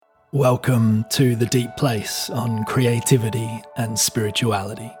Welcome to The Deep Place on creativity and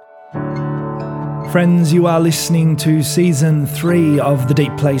spirituality. Friends, you are listening to Season 3 of The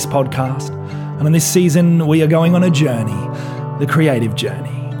Deep Place podcast. And in this season, we are going on a journey, the creative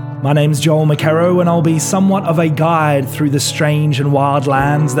journey. My name's Joel McCarrow, and I'll be somewhat of a guide through the strange and wild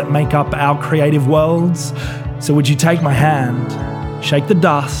lands that make up our creative worlds. So would you take my hand, shake the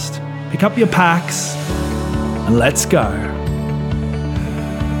dust, pick up your packs, and let's go.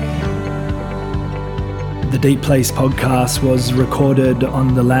 The Deep Place podcast was recorded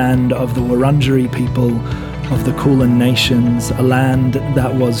on the land of the Wurundjeri people of the Kulin Nations, a land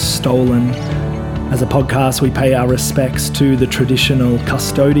that was stolen. As a podcast, we pay our respects to the traditional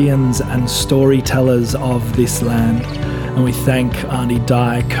custodians and storytellers of this land. And we thank Auntie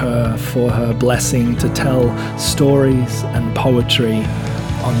Di Kerr for her blessing to tell stories and poetry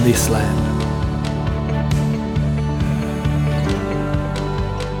on this land.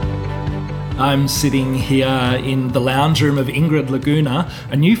 I'm sitting here in the lounge room of Ingrid, Laguna,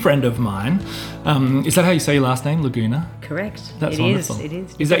 a new friend of mine. Is that how you say your last name, Laguna? Correct. That's wonderful. It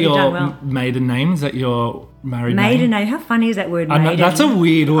is. Is that your maiden name? Is that your married name? Maiden name. How funny is that word, maiden? I know, that's a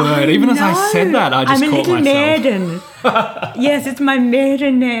weird word. Even as I said that, I just caught myself. I'm a little maiden. Yes, it's my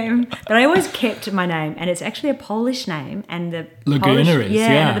maiden name. But I always kept my name, and it's actually a Polish name. And the Laguna Polish, is,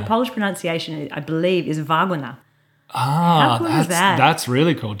 yeah. The Polish pronunciation, I believe, is Laguna. Ah, how cool is that? That's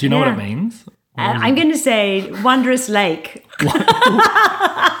really cool. Do you know what it means? I'm going to say wondrous lake. Kind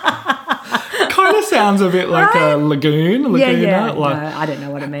of sounds a bit like a lagoon. Laguna. Yeah. No, I don't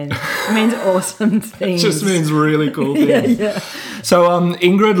know what it means. It means awesome things. It just means really cool things. Yeah. So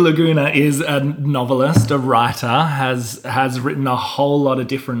Ingrid Laguna is a novelist, a writer, has written a whole lot of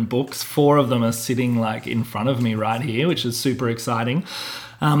different books. 4 of them are sitting like in front of me right here, which is super exciting.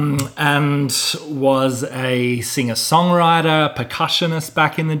 And was a singer-songwriter, percussionist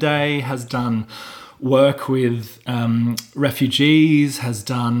back in the day, has done work with refugees, has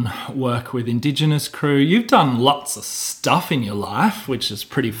done work with Indigenous crew. You've done lots of stuff in your life, which is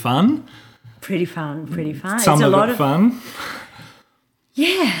pretty fun. Pretty fun. Some of it fun.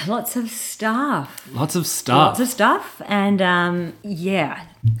 Yeah, lots of stuff. And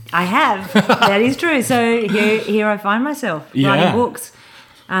I have. That is true. So here I find myself writing books.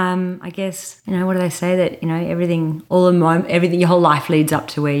 I guess, what do they say, that, everything, your whole life leads up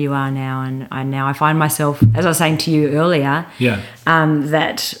to where you are now. And now I find myself, as I was saying to you earlier,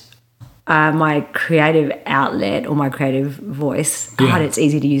 that my creative outlet or my creative voice, God, it's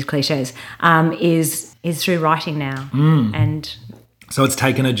easy to use cliches, is through writing now. And so it's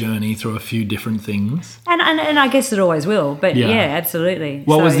taken a journey through a few different things. And I guess it always will. But yeah absolutely.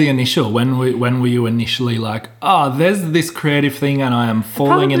 What was the initial? When were you initially like, there's this creative thing and I am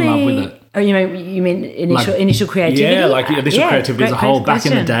falling in love with it? Oh, you mean initial creativity? Yeah, like initial creativity as a whole, back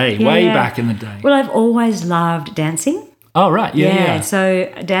in the day, way back in the day. Well, I've always loved dancing. Oh, right, yeah.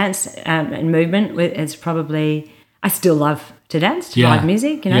 So dance and movement is probably, I still love to dance, live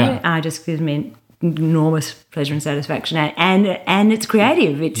music, just gives me enormous pleasure and satisfaction, and it's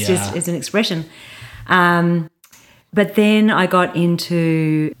creative. It's just, it's an expression. But then I got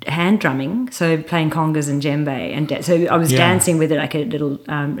into hand drumming, so playing congas and djembe, and so I was dancing with it like a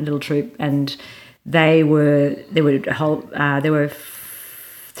little troupe, and there were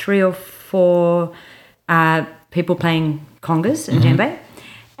 3 or 4 people playing congas and djembe,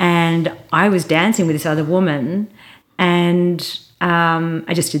 and I was dancing with this other woman, and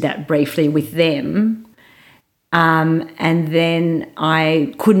I just did that briefly with them, and then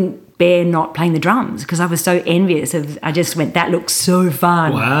I couldn't bear not playing the drums because I was so envious of. I just went, that looks so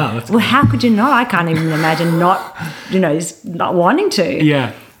fun. Wow. Well, how could you not? I can't even imagine not wanting to.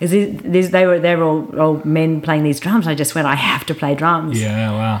 Yeah. They were all men playing these drums. I just went, I have to play drums.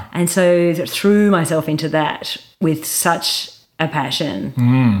 Yeah. Wow. And so threw myself into that with such a passion,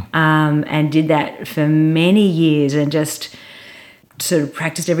 and did that for many years, and just sort of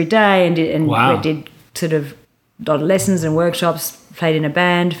practiced every day, and did sort of a lot of lessons and workshops, played in a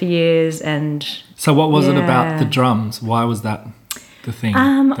band for years. And so what was it about the drums? Why was that the thing?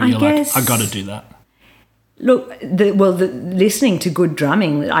 I guess, like, I got to do that? Look, listening to good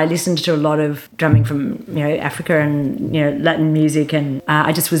drumming, I listened to a lot of drumming from Africa and Latin music, and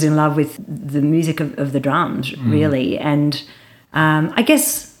I just was in love with the music of the drums, really. And I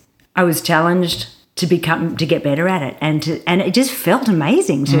guess I was challenged to get better at it, and it just felt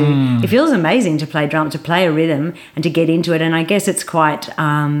amazing it feels amazing to play drum, to play a rhythm and to get into it. And I guess it's quite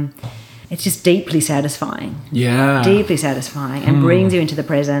it's just deeply satisfying, and brings you into the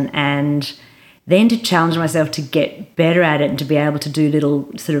present. And then to challenge myself to get better at it and to be able to do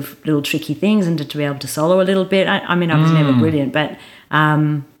little tricky things and to be able to solo a little bit. I mean, I was never brilliant, but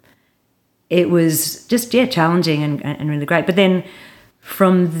it was just, challenging and really great. But then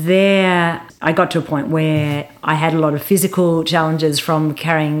from there, I got to a point where I had a lot of physical challenges from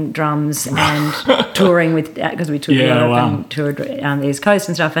carrying drums and touring with, because we toured Europe and toured the East Coast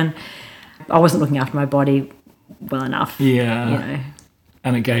and stuff, and I wasn't looking after my body well enough. Yeah.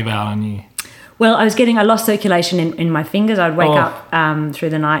 And it gave out on you. Well, I lost circulation in my fingers. I'd wake up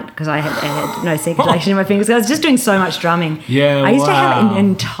through the night because I had no circulation in my fingers. I was just doing so much drumming. Yeah, I used to have an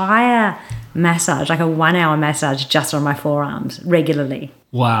entire massage, like a 1 hour massage just on my forearms regularly.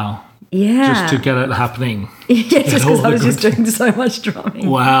 Wow. Yeah. Just to get it happening. Yeah, just because I was just doing so much drumming.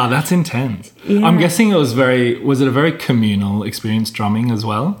 Wow, that's intense. Yeah. I'm guessing was it a very communal experience, drumming as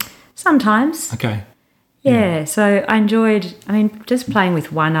well? Sometimes. Okay. Yeah, so I enjoyed, just playing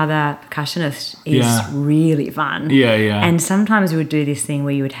with one other percussionist is really fun. Yeah, yeah. And sometimes we would do this thing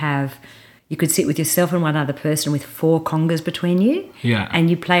where you could sit with yourself and one other person with 4 congas between you. Yeah. And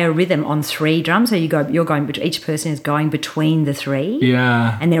you play a rhythm on 3 drums. So each person is going between the 3.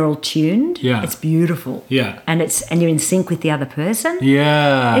 Yeah. And they're all tuned. Yeah. It's beautiful. Yeah. And you're in sync with the other person.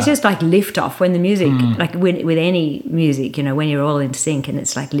 Yeah. It's just like lift off when the music, like with any music, when you're all in sync and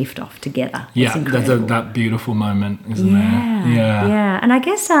it's like lift off together. Yeah, that's that beautiful moment, isn't there? Yeah. Yeah. And I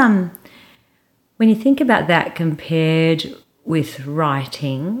guess when you think about that compared with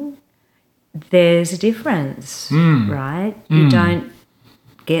writing, there's a difference, right? You don't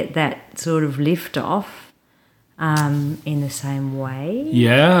get that sort of lift off in the same way.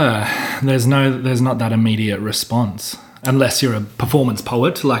 Yeah, there's not that immediate response. Unless you're a performance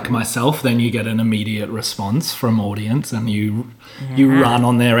poet like myself, then you get an immediate response from audience and you run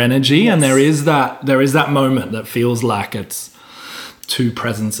on their energy. Yes. And there is that moment that feels like it's 2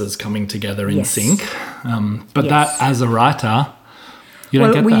 presences coming together in sync. But that, as a writer, you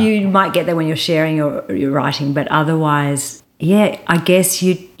don't get that. You might get that when you're sharing your writing, but otherwise, I guess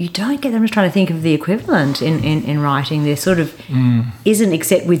you don't get that. I'm just trying to think of the equivalent in writing. There sort of isn't,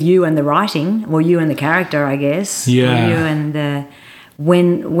 except with you and the writing, or you and the character, I guess. Yeah. Or you and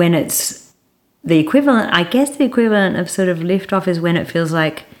when it's the equivalent, I guess the equivalent of sort of lift off is when it feels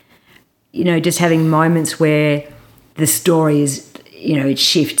like, just having moments where the story is, it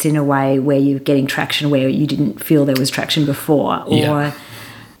shifts in a way where you're getting traction where you didn't feel there was traction before,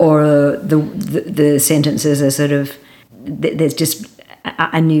 or the sentences are sort of, there's just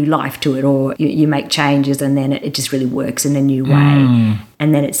a new life to it, or you make changes and then it just really works in a new way,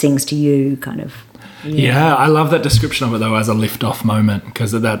 and then it sings to you, kind of. Yeah, I love that description of it though as a lift-off moment,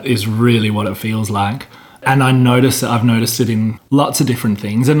 because that is really what it feels like. And I've noticed it in lots of different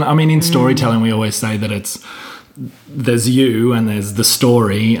things. And in storytelling, we always say that there's you and there's the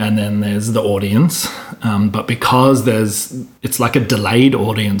story and then there's the audience. But because it's like a delayed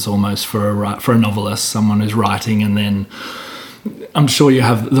audience almost for a novelist, someone who's writing, and then I'm sure you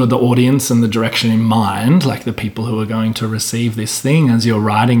have the audience and the direction in mind, like the people who are going to receive this thing as you're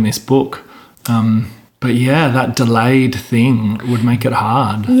writing this book. But that delayed thing would make it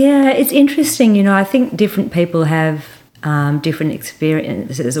hard. Yeah, it's interesting. I think different people have different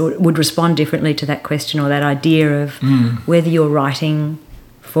experiences or would respond differently to that question or that idea of whether you're writing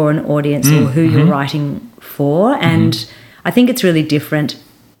for an audience or who you're writing for. And I think it's really different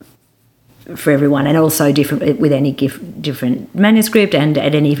for everyone, and also different with any different manuscript and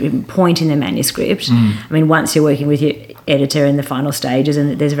at any point in the manuscript. Once you're working with your editor in the final stages,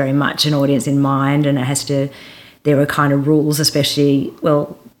 and there's very much an audience in mind, and there are kind of rules, especially,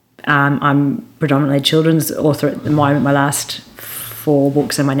 I'm predominantly a children's author at the moment. My last 4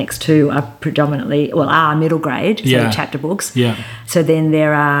 books and my next 2 are predominantly, are middle grade, so chapter books. Yeah. So then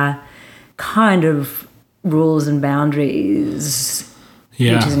there are kind of rules and boundaries,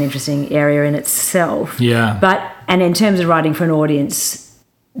 which is an interesting area in itself. Yeah. And in terms of writing for an audience,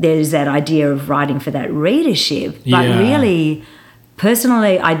 there's that idea of writing for that readership. But really,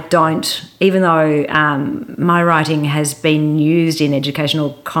 personally, I don't, even though my writing has been used in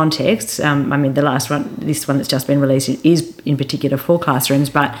educational contexts. The last one, this one that's just been released, is in particular for classrooms,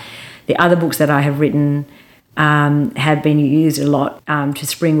 but the other books that I have written have been used a lot to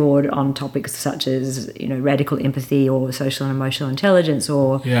springboard on topics such as, radical empathy or social and emotional intelligence,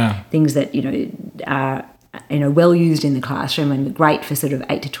 or things that, are well used in the classroom and great for sort of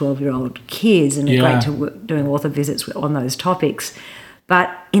 8 to 12-year-old kids, and great to doing author visits on those topics. But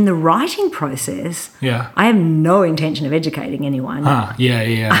in the writing process, I have no intention of educating anyone.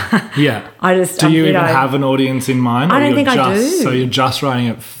 Yeah. I just do you even have an audience in mind? I don't think I do. So you're just writing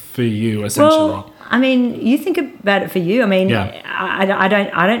it for you, essentially. Well, you think about it for you. I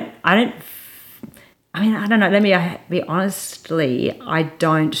don't know. Let me be honestly, I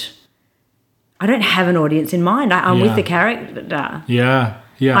don't have an audience in mind. I'm with the character. Yeah.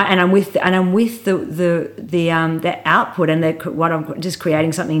 Yeah. I'm with the output and what I'm just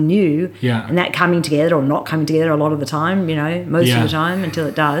creating something new. Yeah. And that coming together or not coming together a lot of the time, most of the time until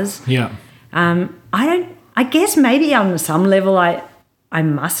it does. Yeah. I guess maybe on some level I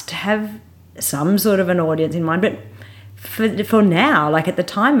must have some sort of an audience in mind, but for now, like at the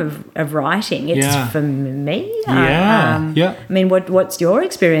time of writing, it's for me. Yeah. I mean, what's your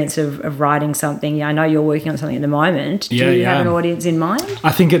experience of writing something? Yeah, I know you're working on something at the moment. Do you have an audience in mind?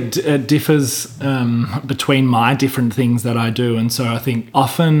 I think it differs between my different things that I do. And so I think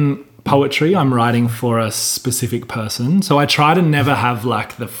often poetry, I'm writing for a specific person. So I try to never have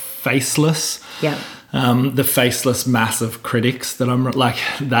like the faceless mass of critics that I'm like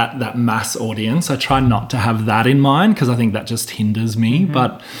that mass audience. I try not to have that in mind because I think that just hinders me.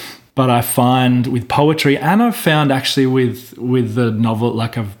 But I find with poetry, and I've found actually with the novel,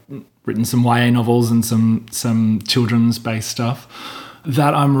 like I've written some YA novels and some children's based stuff,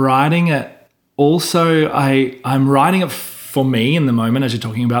 that I'm writing it. Also, I'm writing it for me in the moment, as you're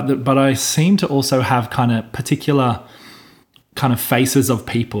talking about, but I seem to also have kind of particular kind of faces of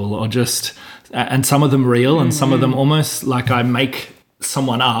people, or just, and some of them real and some of them almost like I make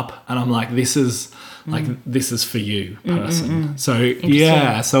someone up and I'm like, this is for you, person. So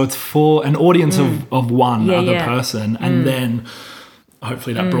so it's for an audience of one other person, and then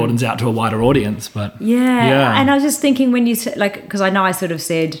hopefully that broadens out to a wider audience. But and I was just thinking when you said, like, because I know I sort of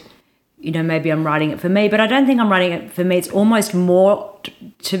said, maybe I'm writing it for me, but I don't think I'm writing it for me. It's almost more,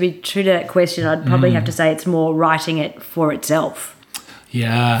 to be true to that question, I'd probably have to say it's more writing it for itself.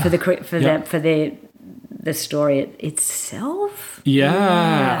 Yeah. For the story itself.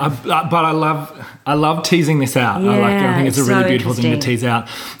 Yeah. But I love teasing this out. I think it's a really beautiful thing to tease out.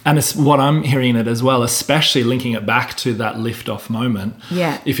 And it's what I'm hearing it as well, especially linking it back to that lift-off moment.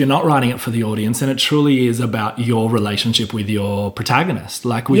 Yeah. If you're not writing it for the audience, and it truly is about your relationship with your protagonist,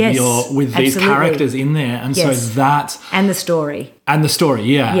 like with these characters in there. And so that... And the story.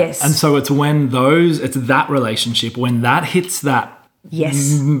 Yeah. Yes. And so it's it's that relationship, when that hits that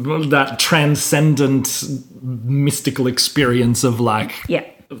that transcendent mystical experience of like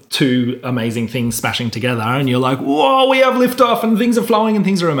two amazing things smashing together, and you're like, whoa, we have liftoff and things are flowing and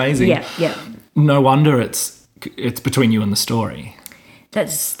things are amazing. No wonder it's between you and the story.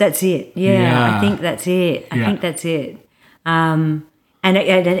 That's it. I think that's it. And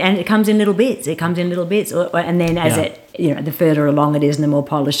it comes in little bits. And then as it, the further along it is and the more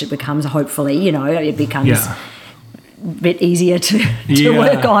polished it becomes, hopefully, it becomes bit easier to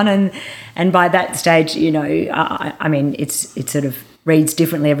work on, and by that stage, I mean, it's sort of reads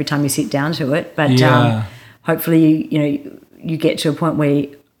differently every time you sit down to it, but hopefully you get to a point where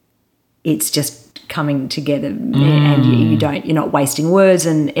it's just coming together, and you're not wasting words,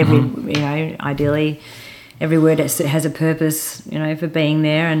 and ideally every word has a purpose, for being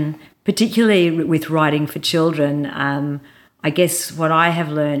there. And particularly with writing for children, I guess what I have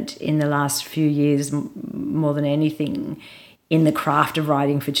learnt in the last few years, more than anything, in the craft of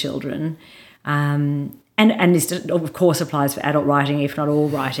writing for children, and this of course applies for adult writing, if not all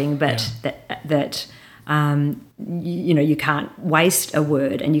writing, but that you can't waste a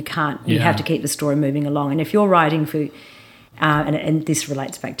word, and you have to keep the story moving along. And if you're writing for, and this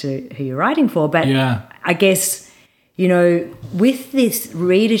relates back to who you're writing for, but I guess with this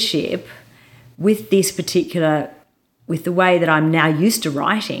readership, with this particular. With the way that I'm now used to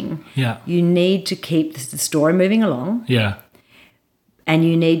writing, you need to keep the story moving along. Yeah. And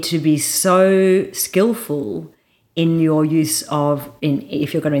you need to be so skillful in your use of,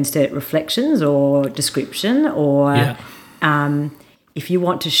 if you're going to insert reflections or description, or if you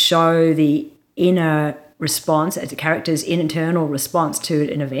want to show the inner response, as a character's internal response to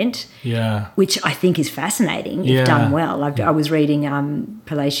an event, which I think is fascinating if done well. I was reading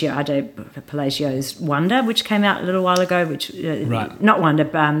Palaccio's Wonder, which came out a little while ago, which not Wonder,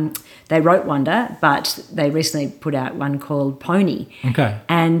 they wrote Wonder, but they recently put out one called Pony. Okay.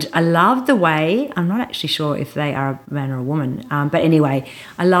 And I love the way, I'm not actually sure if they are a man or a woman, but anyway,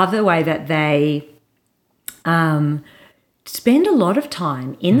 I love the way that they spend a lot of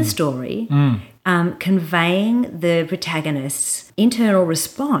time in the story conveying the protagonist's internal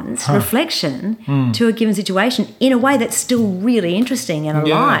response, reflection to a given situation in a way that's still really interesting and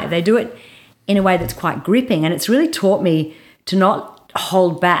alive. They do it in a way that's quite gripping, and it's really taught me to not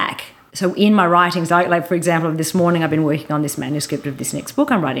hold back. So in my writings, like for example, this morning I've been working on this manuscript of this next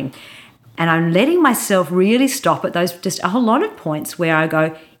book I'm writing, and I'm letting myself really stop at those just a whole lot of points where I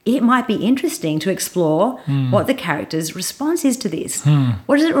go, it might be interesting to explore what the character's response is to this.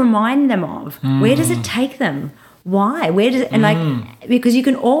 What does it remind them of? Where does it take them? Why? Where does it, and like, because you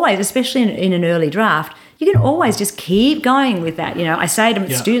can always, especially in an early draft, you can always just keep going with that. I say to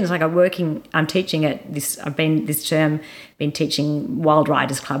Yeah. students, like I'm teaching at this, I've been this term, been teaching Wild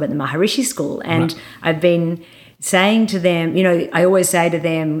Riders Club at the Maharishi School. And I've been saying to them, I always say to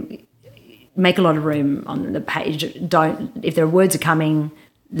them, make a lot of room on the page. If there are words are coming,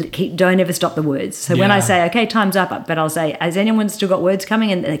 don't ever stop the words. So when I say, okay, time's up, but I'll say, has anyone still got words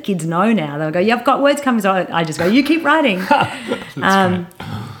coming? And the kids know now. They'll go, yeah, I've got words coming. So I just go, you keep writing.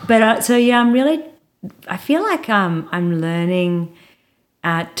 I feel like I'm learning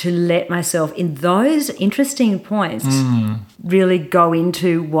to let myself, in those interesting points, really go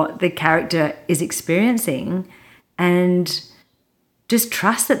into what the character is experiencing and just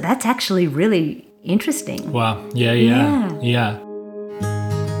trust that that's actually really interesting. Wow. Yeah.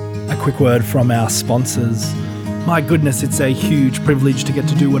 A quick word from our sponsors. My goodness, it's a huge privilege to get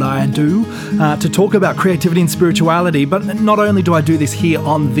to do what I do, to talk about creativity and spirituality. But not only do I do this here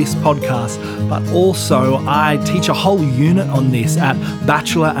on this podcast, but also I teach a whole unit on this at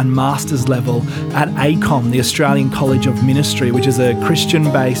bachelor and master's level at ACOM, the Australian College of Ministry, which is a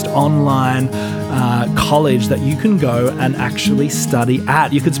Christian-based online college that you can go and actually study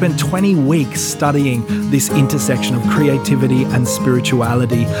at. You could spend 20 weeks studying this intersection of creativity and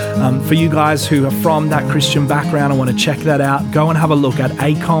spirituality. For you guys who are from that Christian background and want to check that out, go and have a look at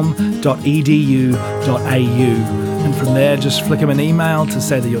acom.edu.au. And from there, just flick them an email to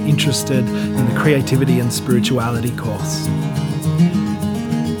say that you're interested in the creativity and spirituality course.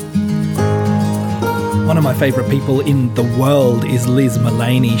 One of my favourite people in the world is Liz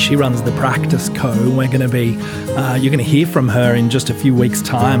Mullaney. She runs the Practice Co. We're going to be, you're going to hear from her in just a few weeks'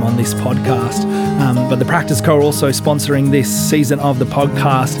 time on this podcast. But the Practice Co. are also sponsoring this season of the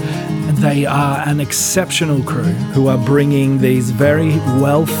podcast. And they are an exceptional crew who are bringing these very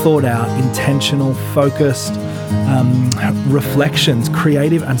well thought out, intentional, focused reflections,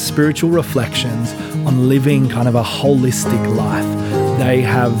 creative and spiritual reflections on living kind of a holistic life. They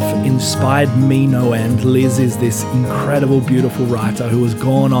have inspired me no end. Liz is this incredible, beautiful writer who has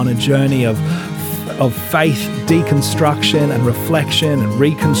gone on a journey of faith deconstruction and reflection and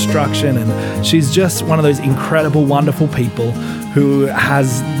reconstruction, and she's just one of those incredible, wonderful people who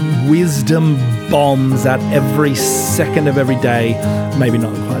has wisdom bombs at every second of every day. Maybe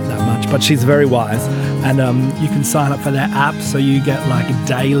not quite that much, but she's very wise. And you can sign up for their app, so you get like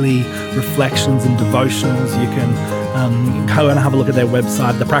daily reflections and devotionals. You can go and have a look at their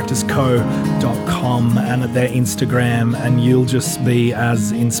website, thepracticeco.com, and at their Instagram, and you'll just be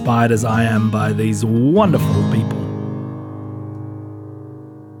as inspired as I am by these wonderful people.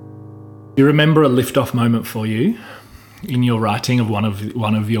 Do you remember a lift-off moment for you in your writing of one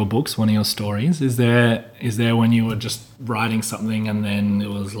of your books, one of your stories? Is there when you were just writing something and then it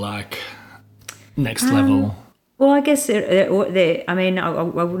was like next level? Well, I guess I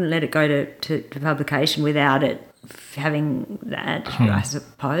wouldn't let it go to publication without it having that, I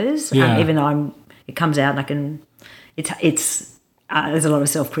suppose. Yeah. Even though it comes out and I can, it's there's a lot of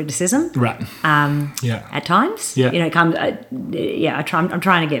self-criticism, right? At times, it comes. I'm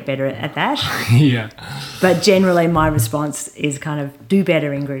trying to get better at that. Yeah. But generally, my response is kind of do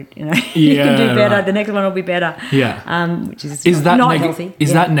better, Ingrid. You Yeah, can do better. right. The next one will be better. Yeah. Which is not healthy.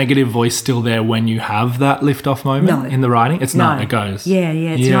 Is that negative voice still there when you have that lift-off moment in the writing? It's not. It goes. Yeah.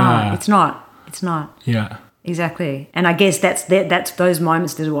 It's not. Yeah. Exactly. And I guess that's those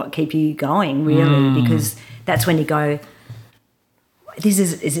moments that are what keep you going, really, because that's when you go, this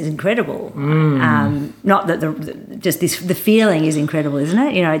is incredible. Not that the feeling is incredible, isn't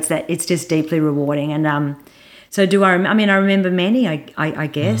it? It's just deeply rewarding. And so I remember many, I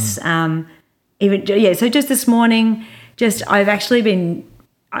guess. So just this morning, I've actually been.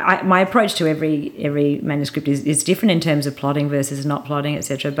 My approach to every manuscript is different in terms of plotting versus not plotting,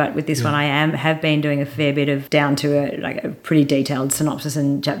 etc. But with this one, I have been doing a fair bit of down to a pretty detailed synopsis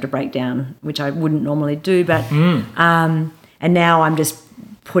and chapter breakdown, which I wouldn't normally do. But and now I'm just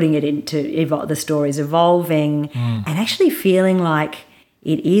putting it into the story's evolving and actually feeling like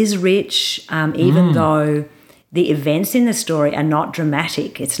it is rich, even though the events in the story are not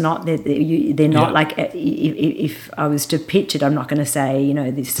dramatic. It's not that they're not like. If I was to pitch it, I'm not going to say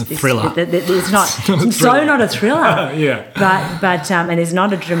this thriller. It's not not a thriller. Yeah. But and it's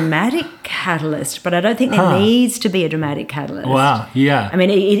not a dramatic catalyst. But I don't think there needs to be a dramatic catalyst. Wow. Yeah. I mean,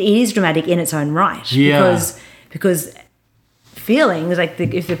 it is dramatic in its own right. Yeah. Because feelings like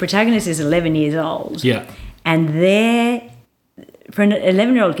if the protagonist is 11 years old. Yeah. And they're. For an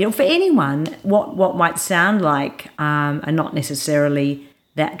 11-year-old kid, or for anyone, what might sound like are not necessarily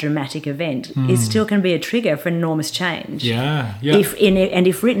that dramatic event, it still can be a trigger for enormous change. Yeah.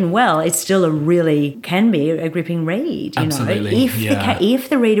 If written well, it's still can be a gripping read. Absolutely. If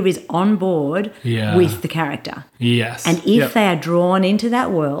the reader is on board with the character. Yes. And if they are drawn into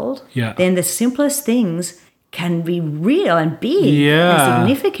that world, then the simplest things can be real and big and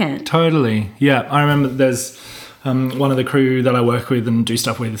significant. Totally. Yeah. I remember there's one of the crew that I work with and do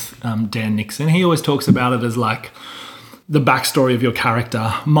stuff with, Dan Nixon. He always talks about it as like, the backstory of your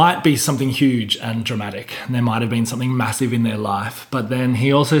character might be something huge and dramatic, and there might have been something massive in their life. But then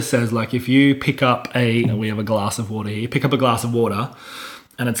he also says, like, if you pick up we have a glass of water here, you pick up a glass of water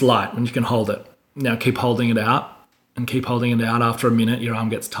and it's light and you can hold it. Now keep holding it out and keep holding it out. After a minute, your arm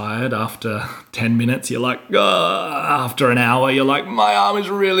gets tired. After 10 minutes, you're like, after an hour, you're like, my arm is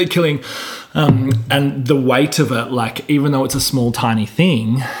really killing. And the weight of it, like, even though it's a small, tiny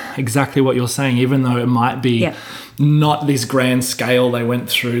thing, exactly what you're saying, even though it might be not this grand scale they went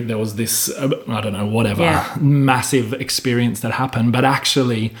through, there was this, I don't know, whatever, massive experience that happened, but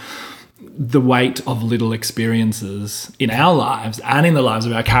actually the weight of little experiences in our lives and in the lives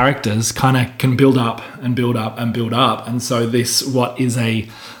of our characters kind of can build up and build up and build up. And so this, what is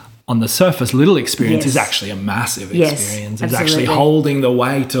on the surface, little experience is actually a massive experience. It's actually holding the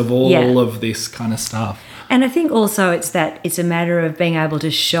weight of all of this kind of stuff. And I think also it's a matter of being able to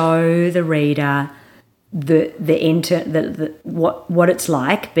show the reader what it's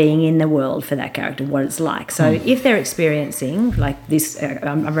like being in the world for that character, what it's like. So if they're experiencing like this,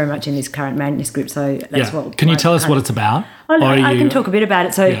 I'm very much in this current manuscript, so that's what. Can you tell us what it's about? I can talk a bit about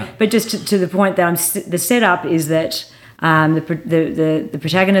it. So, but just to the point that the setup is that the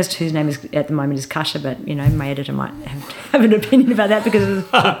protagonist, whose name is at the moment is Kasha, but my editor might have an opinion about that because of the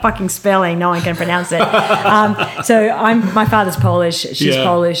fucking spelling. No one can pronounce it. My father's Polish. She's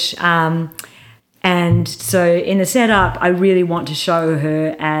Polish. And so in the setup, I really want to show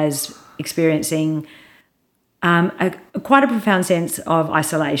her as experiencing quite a profound sense of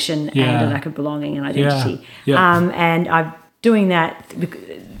isolation and a lack of belonging and identity. And I'm doing that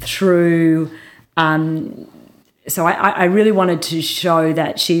through... so I really wanted to show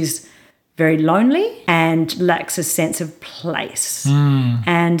that she's very lonely and lacks a sense of place.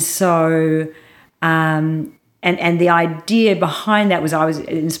 And so... And the idea behind that was I was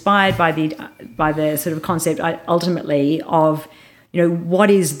inspired by the sort of concept ultimately of, what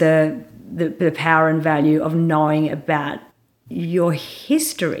is the power and value of knowing about your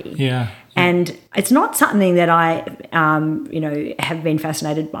history. Yeah. And it's not something that I, have been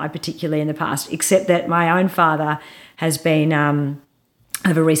fascinated by particularly in the past, except that my own father has been,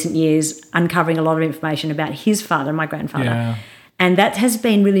 over recent years, uncovering a lot of information about his father, my grandfather. Yeah. And that has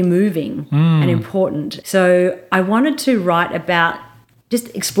been really moving and important. So I wanted to write about, just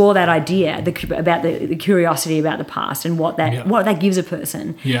explore that idea, about the curiosity about the past and what that gives a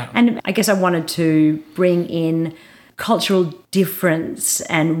person. Yeah. And I guess I wanted to bring in cultural difference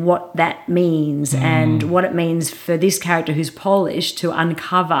and what that means and what it means for this character who's Polish to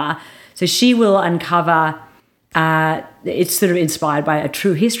uncover. So she will uncover... it's sort of inspired by a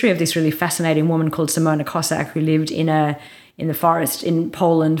true history of this really fascinating woman called Simona Kossak, who lived in the forest in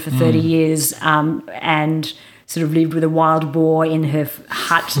Poland for 30 years and sort of lived with a wild boar in her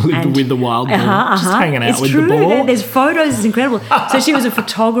hut. With the wild boar, just hanging out with the boar. There's photos, it's incredible. So she was a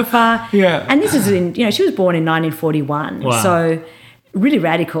photographer. Yeah. And this is she was born in 1941. Wow. So really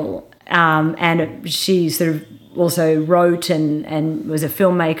radical. And she sort of also wrote and was a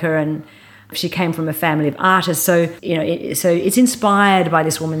filmmaker, and she came from a family of artists. So, so it's inspired by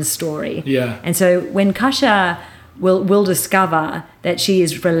this woman's story. Yeah. And so when Kasha will discover that she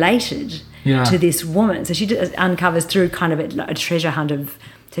is related to this woman. So she uncovers through kind of a treasure hunt of...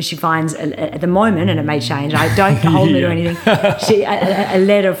 So she finds, at the moment, and it may change, I don't hold it or anything, a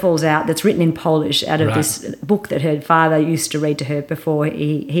letter falls out that's written in Polish out of this book that her father used to read to her before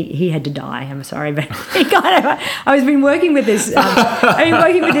he had to die. I'm sorry, but I've been working with this...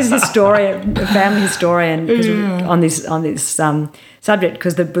 historian, a family historian, on this subject,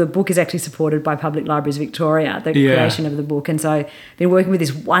 because the book is actually supported by Public Libraries Victoria, the creation of the book. And so I've been working with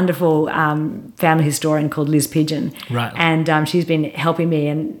this wonderful family historian called Liz Pigeon. Right. And she's been helping me,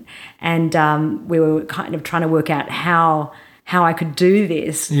 and we were kind of trying to work out how I could do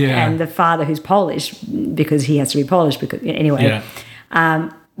this. Yeah. And the father, who's Polish, because he has to be Polish,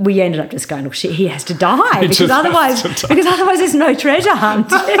 we ended up just going, look, he has to die because otherwise there's no treasure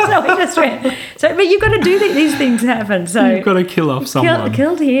hunt. So we just went. So, but you've got to do these things happen. So you've got to kill off someone.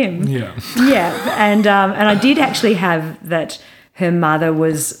 Killed him. Yeah. Yeah, and I did actually have that. Her mother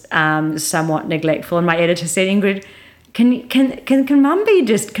was somewhat neglectful, and my editor said, Ingrid, can mum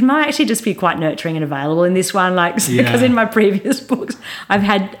actually just be quite nurturing and available in this one? Like, because in my previous books, I've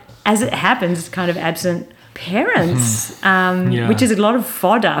had, as it happens, kind of absent parents, which is a lot of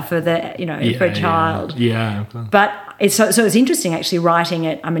fodder for for a child. But it's it's interesting actually writing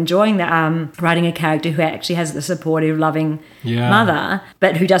it. I'm enjoying writing a character who actually has the supportive, loving mother,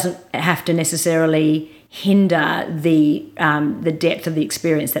 but who doesn't have to necessarily hinder the depth of the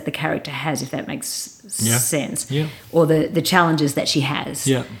experience that the character has, if that makes sense, or the challenges that she has.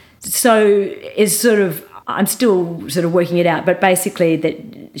 So it's sort of, I'm still sort of working it out, but basically that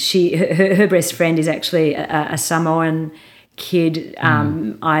her best friend is actually a Samoan kid.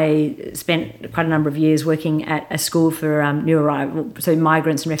 I spent quite a number of years working at a school for new arrival, so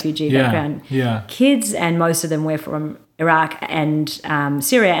migrants and refugee background kids, and most of them were from Iraq and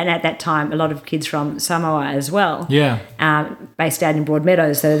Syria, and at that time a lot of kids from Samoa as well. Based out in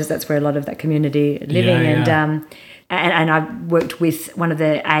Broadmeadows, so that's where a lot of that community are living. And I worked with one of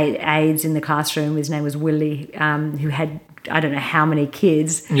the aides in the classroom. His name was Willie, who had, I don't know how many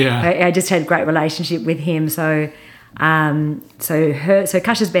kids. I just had a great relationship with him. So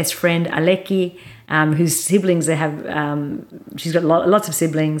Kasha's best friend Aleki, whose siblings she's got lots of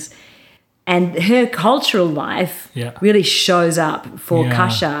siblings, and her cultural life really shows up for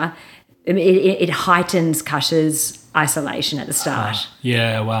Kasha. I mean, it heightens Kasha's isolation at the start.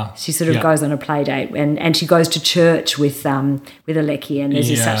 She sort of goes on a play date and she goes to church with Aleki, and there's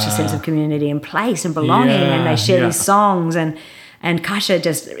just such a sense of community and place and belonging, and they share these songs, and Kasha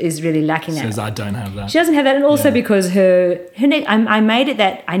just is really lacking that. Says, I don't have that. She doesn't have that, and also because her I made it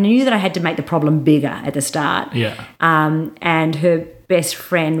that I knew that I had to make the problem bigger at the start. And her best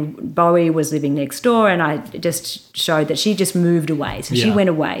friend Bowie was living next door, and I just showed that she just moved away. So she went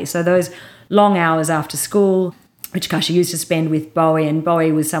away. So those long hours after school, which Kasha used to spend with Bowie, and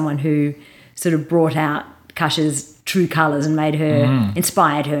Bowie was someone who sort of brought out Kasha's true colours and made her,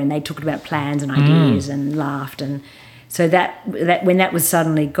 inspired her, and they talked about plans and ideas and laughed. And so that when that was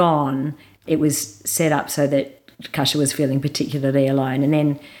suddenly gone, it was set up so that Kasha was feeling particularly alone. And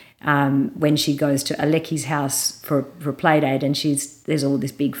then when she goes to Aleki's house for a play date, and there's all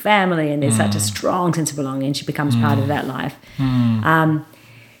this big family, and there's such a strong sense of belonging, and she becomes part of that life.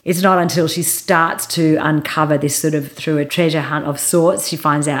 It's not until she starts to uncover this sort of, through a treasure hunt of sorts, she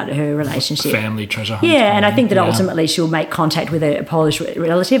finds out her relationship. Family treasure hunt. Yeah, and I think that ultimately she'll make contact with a Polish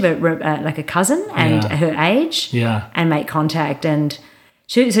relative, like a cousin, and her age, and make contact. And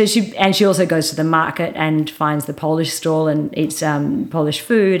she also goes to the market and finds the Polish stall and eats Polish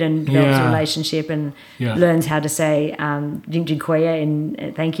food, and develops a relationship, and learns how to say dziękuję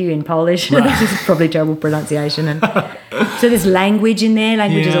in thank you in Polish. This is probably terrible pronunciation. And so there's language in there.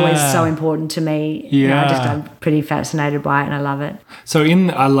 Language is always so important to me. I'm pretty fascinated by it, and I love it. So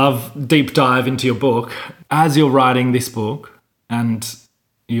I love deep dive into your book. As you're writing this book, and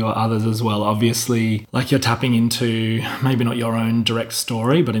your others as well, obviously, like, you're tapping into maybe not your own direct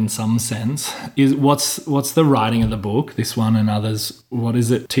story, but in some sense, what's the writing of the book, this one and others, what is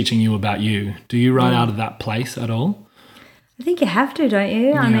it teaching you about you? Do you write out of that place at all? I think you have to, don't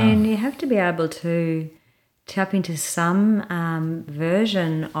you? I mean, you have to be able to tap into some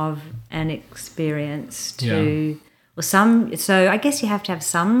version of an experience so I guess you have to have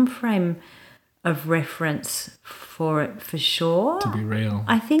some frame of reference for it, for sure. To be real.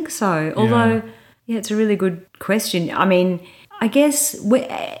 I think so. Although, it's a really good question. I mean, I guess,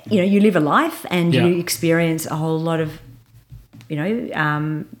 you live a life and you experience a whole lot of,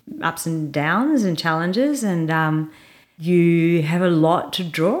 ups and downs and challenges, and you have a lot to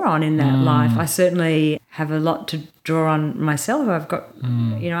draw on in that life. I certainly have a lot to draw on myself. I've got,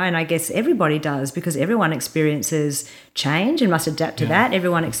 and I guess everybody does, because everyone experiences change and must adapt to that.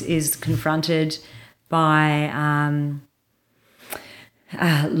 Everyone is confronted by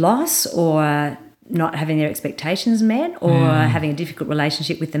loss, or not having their expectations met, or having a difficult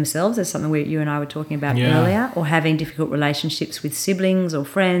relationship with themselves. That's something you and I were talking about earlier, or having difficult relationships with siblings or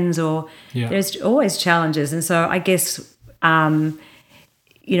friends, or there's always challenges. And so I guess,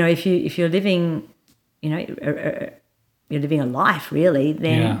 if you're living, you're living a life really,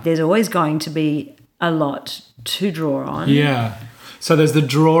 then there's always going to be a lot to draw on. Yeah. So there's the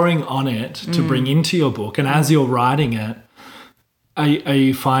drawing on it to bring into your book, and as you're writing it, are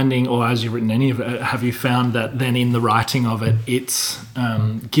you finding, or as you've written any of it, have you found that then in the writing of it, it's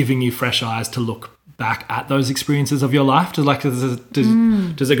giving you fresh eyes to look back at those experiences of your life? Does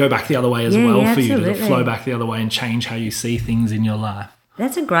it go back the other way as well for you? Does it flow back the other way and change how you see things in your life?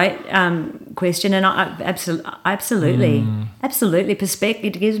 That's a great question, and absolutely. Perspective.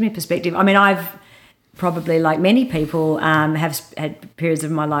 It gives me perspective. I mean, I've probably like many people have had periods of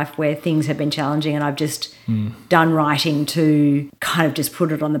my life where things have been challenging, and I've just done writing to kind of just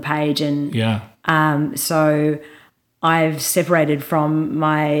put it on the page. And so I've separated from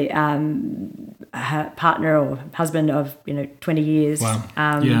my partner or husband of 20 years.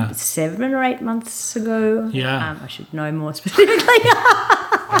 Wow. 7 or 8 months ago. I should know more specifically.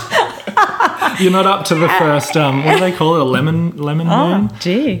 You're not up to the first, what do they call it, a lemon moon? Oh,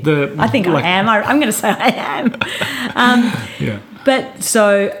 gee. I think I am. I'm going to say I am. But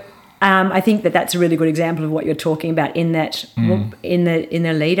so I think that's a really good example of what you're talking about in that in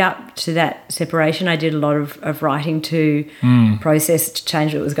the lead up to that separation, I did a lot of writing to process, to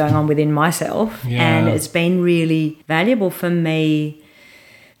change what was going on within myself. And it's been really valuable for me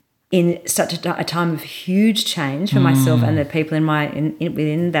in such a time of huge change for myself and the people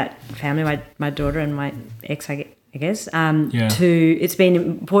within that family, my daughter and my ex, I guess. It's been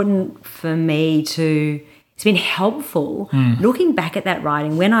important for me to. It's been helpful looking back at that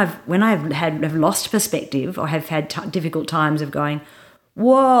writing when have lost perspective or have had difficult times of going,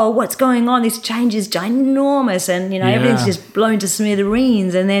 whoa, what's going on? This change is ginormous, and everything's just blown to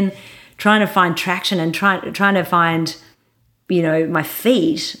smithereens, and then trying to find traction and trying to find. My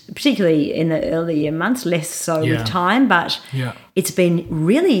feet, particularly in the earlier months, less so with time, but it's been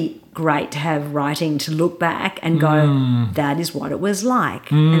really great to have writing to look back and go, that is what it was like,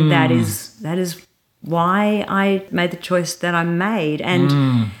 and that is why I made the choice that I made.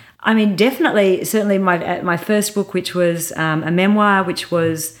 And I mean, certainly my first book, which was a memoir, which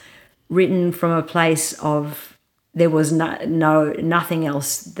was written from a place of there was nothing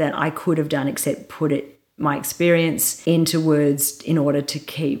else that I could have done except put my experience into words in order to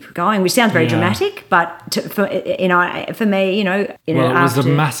keep going, which sounds very dramatic, but for me, it was a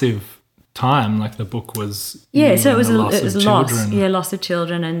massive time. Like the book was, so it was a loss, loss of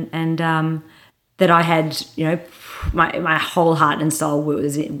children, and that I had, my whole heart and soul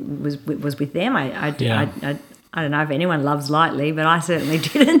was with them. I don't know if anyone loves lightly, but I certainly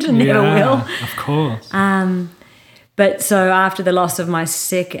didn't and never will. Of course. But so after the loss of my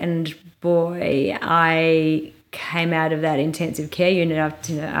second boy, I came out of that intensive care unit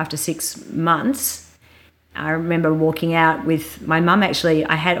after 6 months. I remember walking out with my mum. Actually,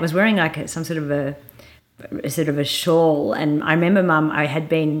 I was wearing like some sort of a shawl, and I remember Mum. I had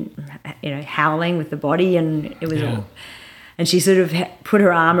been, howling with the body, and it was all. And she sort of put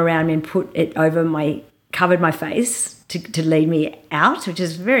her arm around me and put it over covered my face to lead me out, which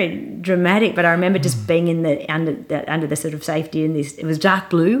is very dramatic. But I remember just being in under the sort of safety in this. It was dark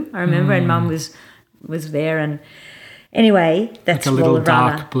blue, I remember, and Mum was there. And anyway, that's like a little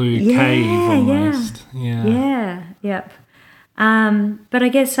dark blue cave almost. But I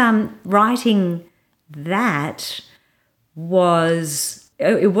guess writing that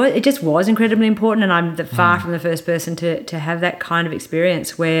it just was incredibly important, and I'm far from the first person to have that kind of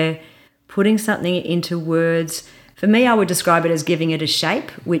experience where putting something into words. For me, I would describe it as giving it a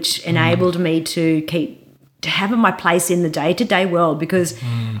shape, which enabled me to have my place in the day-to-day world. Because,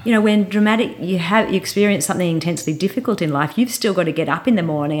 when dramatic, you experience something intensely difficult in life, you've still got to get up in the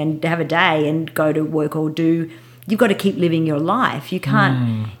morning and have a day and go to work or you've got to keep living your life. You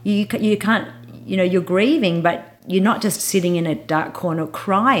can't, you can't, you're grieving, but you're not just sitting in a dark corner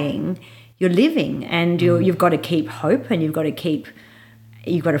crying. You're living, and you've got to keep hope, and you've got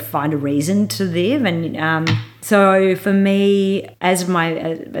to find a reason to live. And so for me, as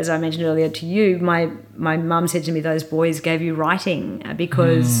I mentioned earlier to you, my mum said to me, those boys gave you writing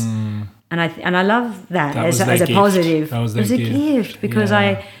because and I love that as a positive. That was a gift because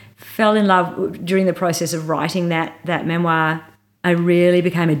I fell in love during the process of writing that memoir. I really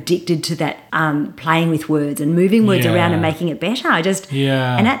became addicted to that playing with words and moving words around and making it better.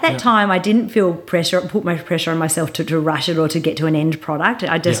 And at that time I didn't feel put my pressure on myself to rush it or to get to an end product.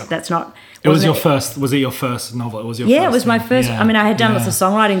 That's not. Was it your first novel? It was your first. It was my first. I mean, I had done lots of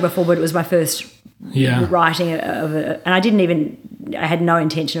songwriting before, but it was my first writing of it, and I had no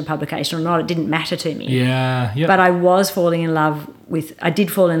intention of publication or not. It didn't matter to me. But I was falling in love with. I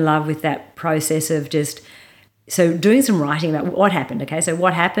did fall in love with that process of just. So doing some writing about what happened, okay? So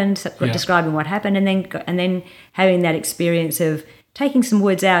what happened, describing what happened, and then having that experience of taking some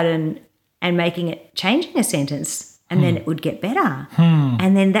words out and changing a sentence, and then it would get better.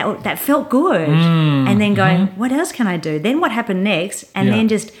 And then that felt good. And then going, what else can I do? Then what happened next? And then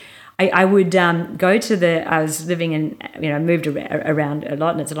just I would go to I was living in, moved around a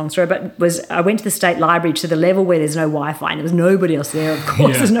lot, and it's a long story, but I went to the State Library to the level where there's no Wi-Fi, and there was nobody else there, of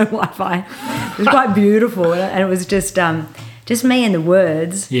course. There's no Wi-Fi. It was quite beautiful, and it was just me and the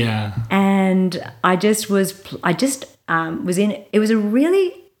words. And I was in, it was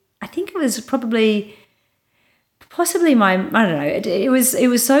I think it was probably possibly I don't know, it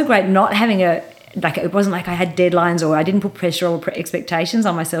was so great not having it wasn't like I had deadlines or I didn't put pressure or expectations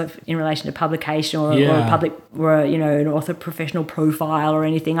on myself in relation to publication or an author professional profile or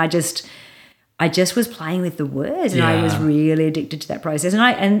anything. I just was playing with the words, and I was really addicted to that process.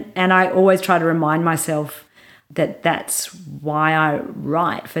 And I always try to remind myself that that's why I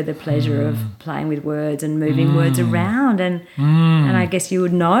write, for the pleasure of playing with words and moving words around. And I guess you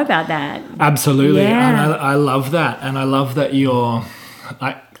would know about that. Absolutely. Yeah. And I love that. And I love that you're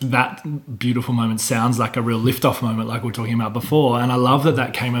like, that beautiful moment sounds like a real lift-off moment, like we were talking about before. And I love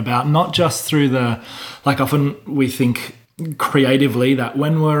that came about not just through often we think creatively that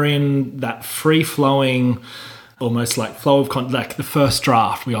when we're in that free-flowing, almost like flow of like the first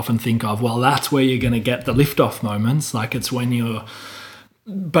draft, we often think of, well, that's where you're going to get the lift-off moments. Like it's when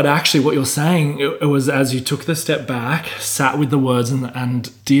but actually what you're saying, it was as you took the step back, sat with the words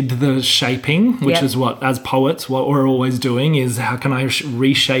and did the shaping, which is what, as poets, what we're always doing is how can I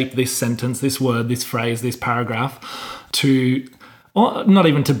reshape this sentence, this word, this phrase, this paragraph or not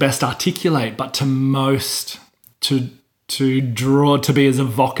even to best articulate, but to draw, to be as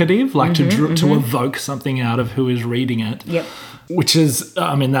evocative, like to evoke something out of who is reading it. Yep. Which is,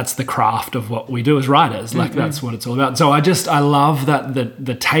 I mean, that's the craft of what we do as writers. Like that's what it's all about. So I love that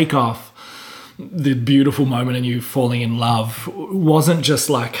the takeoff, the beautiful moment in you falling in love wasn't just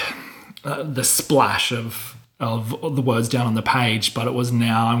like the splash of the words down on the page, but it was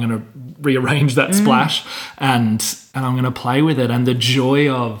now I'm going to rearrange that splash and I'm going to play with it. And the joy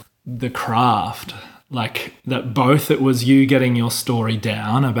of the craft, like that both it was you getting your story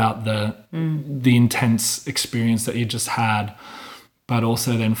down about the intense experience that you just had, but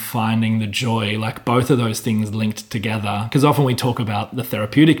also then finding the joy, like both of those things linked together. Because often we talk about the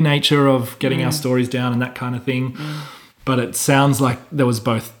therapeutic nature of getting our stories down and that kind of thing, but it sounds like there was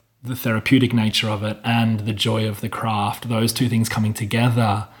both the therapeutic nature of it and the joy of the craft. Those two things coming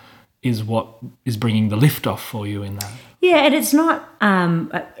together is what is bringing the lift off for you in that. Yeah, and it's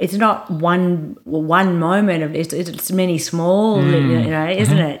not one moment of it's many small,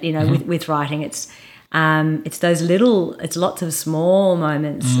 isn't it? You know, with writing, it's those little, it's lots of small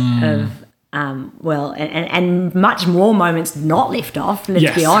moments of and much more moments not lift off.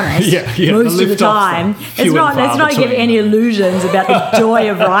 Let's be honest. Most of the time, let's not give any illusions about the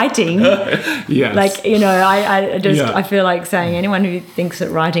joy of writing. Yes. Like, you know, I feel like saying anyone who thinks that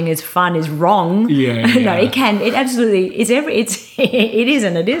writing is fun is wrong. No, it absolutely is. It is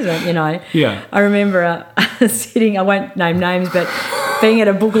and it isn't. You know. Yeah. I remember sitting. I won't name names, but being at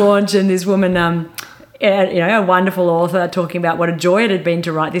a book launch and this woman. A wonderful author talking about what a joy it had been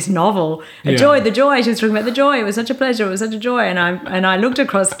to write this novel. The joy. She was talking about the joy. It was such a pleasure. It was such a joy. And I looked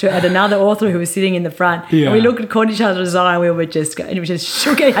across at another author who was sitting in the front. And we caught each other's eye. And we just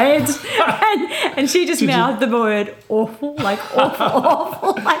shook our heads. And she just mouthed the word awful, like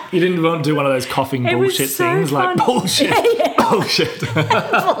awful. Like, you didn't want to do one of those coughing bullshit things, fun. Like bullshit, bullshit,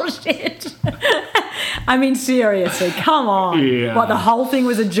 bullshit. I mean, seriously, come on. Yeah. What, the whole thing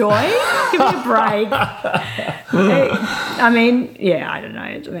was a joy? Give me a break. I mean, I don't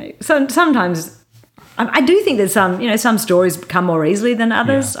know. Sometimes I do think that some stories come more easily than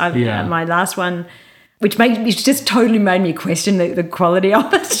others. My last one, which just totally made me question the quality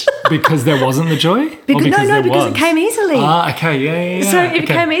of it. Because there wasn't the joy? Because it came easily. Ah, okay, yeah. So it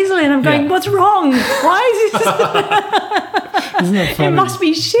came easily, and I'm going, what's wrong? Why is this? Isn't that funny? It must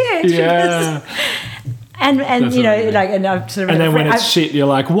be shit. Yeah. And you know, like, and I've sort of. And then when it's shit, you're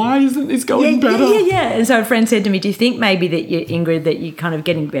like, why isn't this going better? Yeah. And so a friend said to me, "Do you think maybe that Ingrid, that you're kind of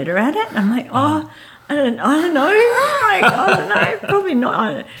getting better at it?" And I'm like, I don't know. Like, I don't know. Probably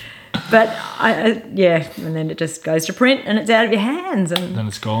not. But and then it just goes to print and it's out of your hands, and then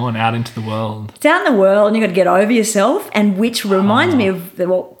it's gone out into the world. It's out in the world, and you've got to get over yourself. And which reminds me of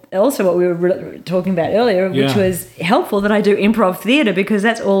what we were talking about earlier, which was helpful that I do improv theatre, because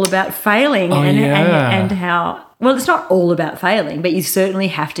that's all about failing and how, well, it's not all about failing, but you certainly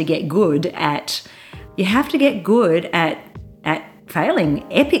have to get good at failing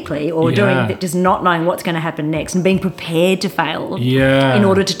epically, or doing just not knowing what's going to happen next and being prepared to fail in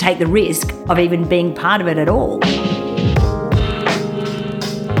order to take the risk of even being part of it at all.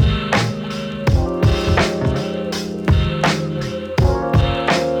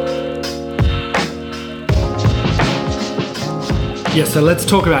 Yeah, so let's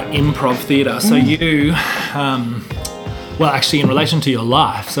talk about improv theatre. So you, actually in relation to your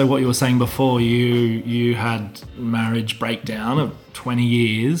life, so what you were saying before, you had marriage breakdown of 20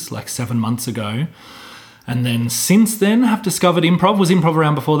 years, like 7 months ago, and then since then have discovered improv. Was improv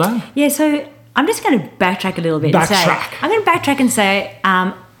around before that? Yeah, so I'm just going to backtrack a little bit. I'm going to backtrack and say,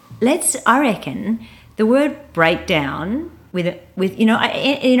 I reckon the word breakdown with with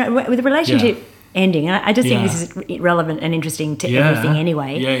a relationship ending, and I just think this is relevant and interesting to everything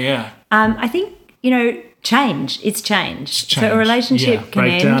anyway. I think change. It's change. So a relationship can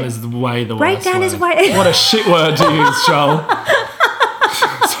breakdown end. is the way the breakdown worst is word. way. What a shit word to use, Joel.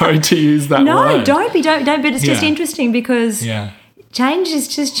 Sorry to use that word. No, don't. But it's just interesting because change is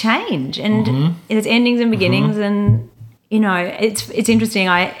just change, and it's endings and beginnings, and it's interesting.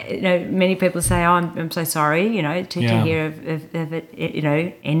 Many people say, "Oh, I'm so sorry," to hear of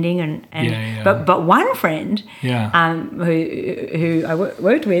it, ending, and but one friend, who I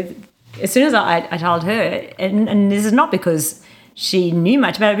worked with, as soon as I told her, and this is not because she knew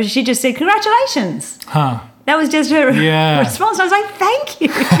much about it, but she just said, "Congratulations." That was just her response. I was like, "Thank you."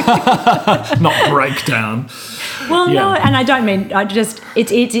 Not breakdown. Well, no, and I don't mean.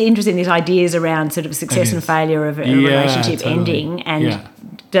 It's interesting, these ideas around sort of success and failure of a relationship ending, and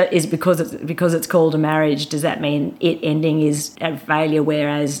is because it's called a marriage. Does that mean it ending is a failure,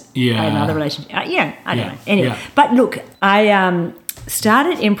 whereas another relationship? I don't know. Anyway, but look, I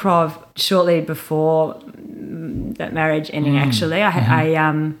started improv shortly before that marriage ending. Actually,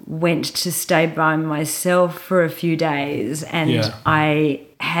 I went to stay by myself for a few days, and I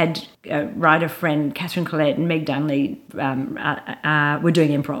had a writer friend, Catherine Collette and Meg Dunley, were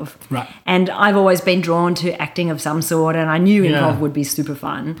doing improv. Right. And I've always been drawn to acting of some sort, and I knew improv would be super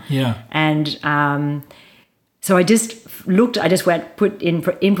fun. Yeah. And so I just put in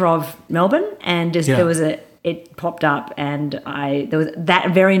improv Melbourne, and it popped up, and there was that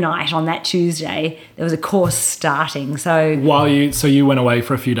very night on that Tuesday there was a course starting. So you went away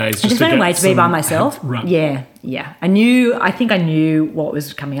for a few days. I just went away to be by myself. Right. Yeah. I think I knew what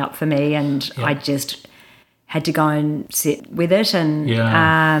was coming up for me, and I just had to go and sit with it.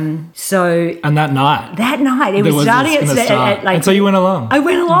 And so and that night it was starting at and so you went along. I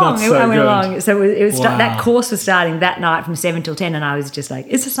went along. That's so I went good. along. So it was that course was starting that night from 7 till 10, and I was just like,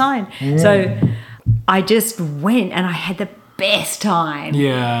 it's a sign. So I just went, and I had the best time.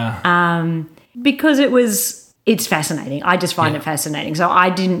 Yeah. Because it's fascinating. I just find it fascinating. So I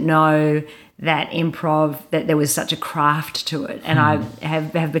didn't know that improv, that there was such a craft to it. And I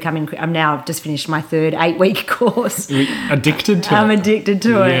have become, I'm now just finished my third 8-week course. Addicted to it. I'm addicted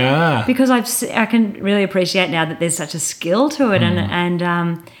to it. Yeah. Because I can really appreciate now that there's such a skill to it.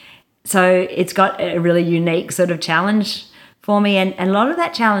 And so it's got a really unique sort of challenge for me, and a lot of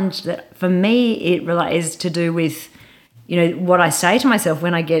that challenge that for me is to do with what I say to myself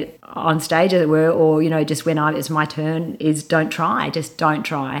when I get on stage, as it were, or just when it's my turn, is don't try. Just don't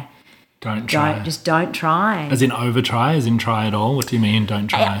try. Don't try. As in over try, as in try at all? What do you mean don't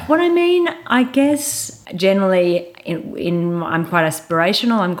try? What I mean, I guess generally I'm quite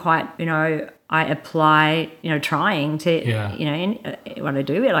aspirational. I'm quite I apply trying to in what I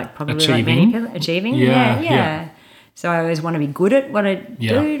do, like probably achieving. Like many people achieving. Yeah. So I always want to be good at what I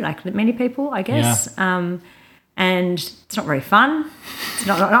do, like many people, I guess. And it's not very fun.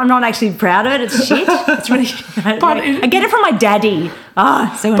 I'm not actually proud of it. It's shit. It's really. I get it from my daddy.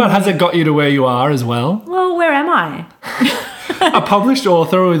 But has it got you to where you are as well? Well, where am I? A published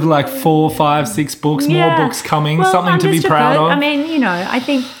author with like 4, 5, 6 books, more books coming, something to be proud of. I mean, I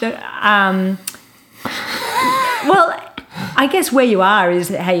think that. Well, I guess where you are is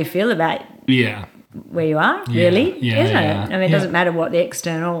how you feel about. Yeah. Where you are, really, isn't it? Yeah. I mean, it doesn't matter what the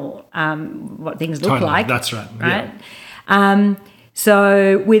external, what things look like. That's right. Right.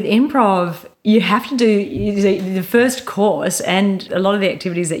 So with improv, you have to do the first course, and a lot of the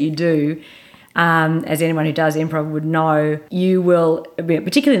activities that you do, as anyone who does improv would know, you will,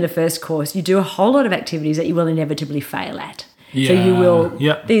 particularly in the first course, you do a whole lot of activities that you will inevitably fail at. Yeah. So you will,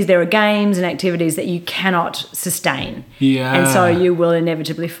 there are games and activities that you cannot sustain. Yeah. And so you will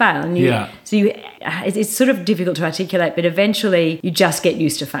inevitably fail. And it's sort of difficult to articulate, but eventually you just get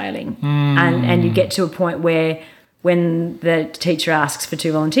used to failing. And you get to a point where when the teacher asks for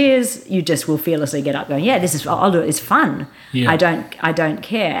 2 volunteers, you just will fearlessly get up going, I'll do it, it's fun. Yeah. I don't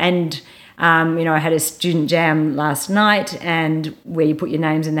care. And I had a student jam last night, and where you put your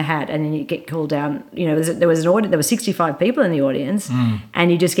names in the hat, and then you get called down. There was an audience. There were 65 people in the audience, and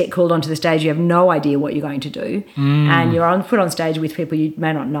you just get called onto the stage. You have no idea what you're going to do, and you're put on stage with people you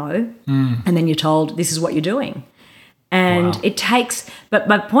may not know, and then you're told this is what you're doing, and it takes. But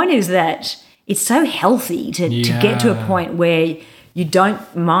my point is that it's so healthy to get to a point where you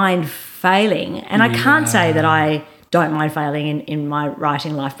don't mind failing, and I can't say that I don't mind failing in my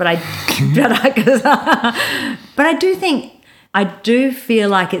writing life, but I do feel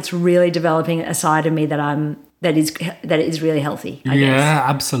like it's really developing a side of me that is really healthy. I guess.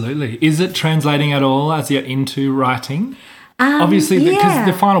 Absolutely. Is it translating at all as you're into writing? Obviously, because yeah.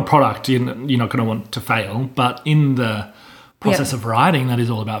 the final product, you're not going to want to fail, but in the process of writing, that is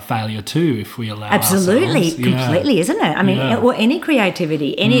all about failure too, if we allow Absolutely, ourselves. Yeah. completely, isn't it? I mean, Yeah. or any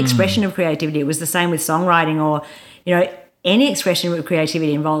creativity, any expression of creativity. It was the same with songwriting, or, any expression of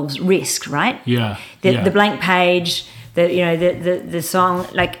creativity involves risk, right? Yeah. The blank page, the song,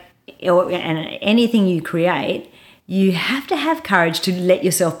 and anything you create, you have to have courage to let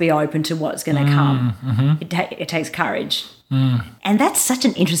yourself be open to what's going to come. Mm-hmm. It takes courage. And that's such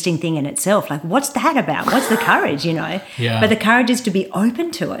an interesting thing in itself. Like, what's that about? What's the courage, Yeah. But the courage is to be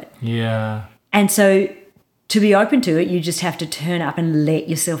open to it. Yeah. And so to be open to it, you just have to turn up and let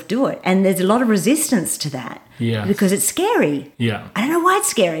yourself do it. And there's a lot of resistance to that. Yeah. Because it's scary. Yeah. I don't know why it's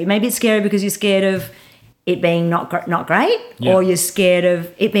scary. Maybe it's scary because you're scared of it being not great, or you're scared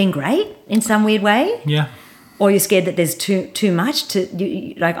of it being great in some weird way. Yeah. Or you're scared that there's too much to,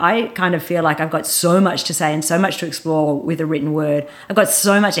 I kind of feel like I've got so much to say and so much to explore with a written word. I've got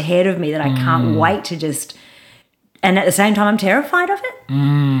so much ahead of me that I can't wait to just, and at the same time I'm terrified of it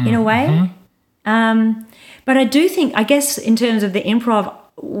in a way. But I do think, I guess in terms of the improv,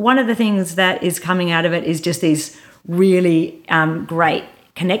 one of the things that is coming out of it is just these really great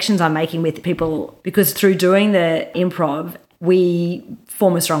connections I'm making with people, because through doing the improv, we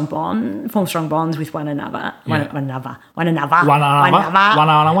form strong bonds with one another. One another.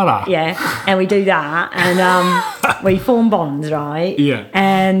 Yeah, and we do that, and we form bonds, right? Yeah.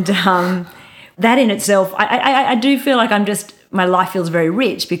 And that in itself, I do feel like my life feels very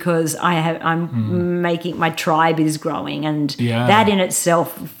rich because I'm making, my tribe is growing, and that in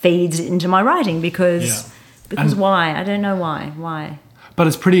itself feeds into my writing because why? I don't know why. But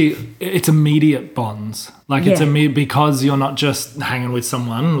it's immediate bonds. Like it's immediate because you're not just hanging with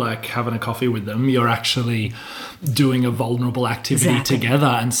someone, like having a coffee with them. You're actually doing a vulnerable activity together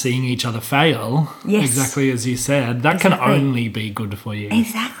and seeing each other fail. Yes. Exactly as you said. That can only be good for you.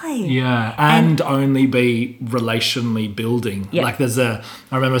 Exactly. Yeah. And only be relationally building. Yep. Like I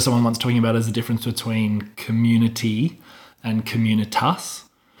remember someone once talking about there's a difference between community and communitas.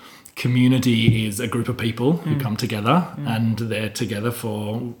 Community is a group of people who come together and they're together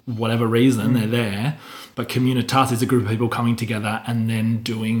for whatever reason, they're there. But communitas is a group of people coming together and then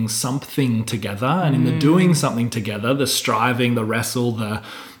doing something together. And in the doing something together, the striving, the wrestle,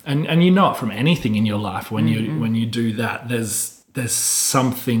 and it from anything in your life, when you do that, there's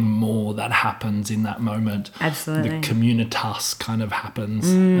something more that happens in that moment. Absolutely. The communitas kind of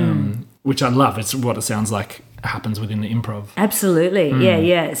happens, which I love. It's what it sounds like happens within the improv. Absolutely.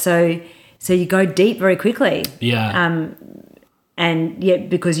 Yeah. So you go deep very quickly. Yeah. And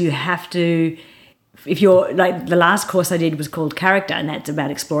because you have to, if you're like, the last course I did was called Character, and that's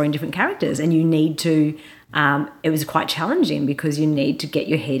about exploring different characters, and you need to, it was quite challenging because you need to get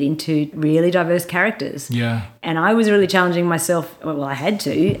your head into really diverse characters. Yeah. And I was really challenging myself, well, I had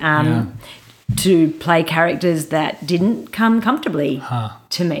to play characters that didn't come comfortably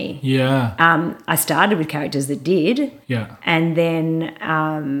to me. Yeah. I started with characters that did. Yeah. And then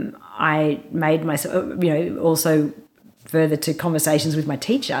I made myself, also further to conversations with my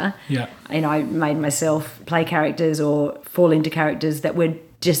teacher. Yeah. I made myself play characters or fall into characters that were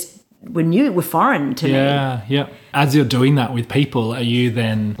new, were foreign to me. Yeah. As you're doing that with people, are you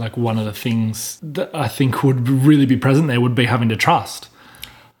then, like, one of the things that I think would really be present there would be having to trust?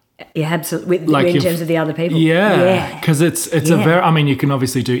 Yeah, absolutely. In terms of the other people. Yeah. Because it's a very, you can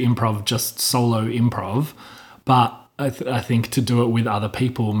obviously do improv, just solo improv, but I think to do it with other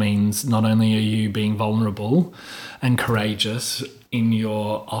people means not only are you being vulnerable and courageous in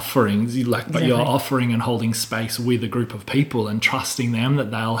your offerings, but you're offering and holding space with a group of people and trusting them that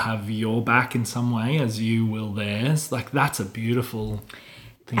they'll have your back in some way as you will theirs. Like, that's a beautiful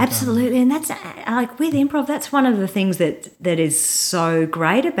thing. Absolutely. And that's like with improv, that's one of the things that is so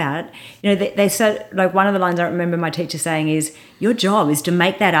great about it. They said, like, one of the lines I remember my teacher saying is, your job is to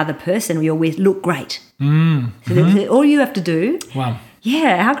make that other person you're with look great. So all you have to do. Wow.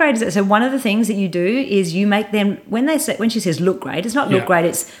 Yeah, how great is it? So one of the things that you do is you make them, when she says look great, it's not look great,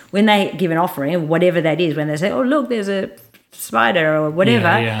 it's when they give an offering, whatever that is, when they say, oh, look, there's a spider or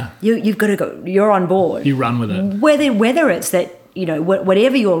whatever, you've got to go, you're on board. You run with it. Whether it's that,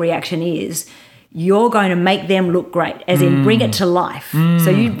 whatever your reaction is, you're going to make them look great, as in bring it to life. So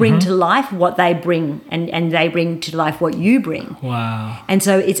you bring to life what they bring, and they bring to life what you bring. Wow. And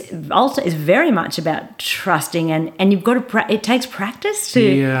so it's very much about trusting, and you've got to, it takes practice to.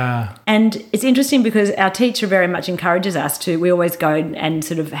 Yeah. And it's interesting because our teacher very much encourages us to, we always go and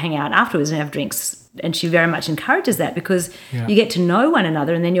sort of hang out afterwards and have drinks. And she very much encourages that because you get to know one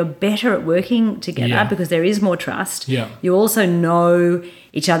another, and then you're better at working together because there is more trust. Yeah. You also know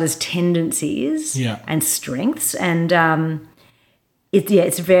each other's tendencies and strengths. And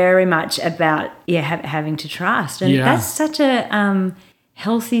it's very much about having to trust, and that's such a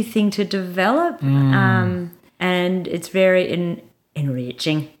healthy thing to develop, and it's very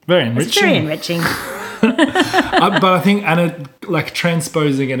enriching. Very enriching. It's very enriching. But I think, and it, like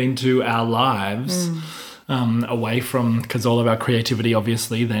transposing it into our lives, away from, because all of our creativity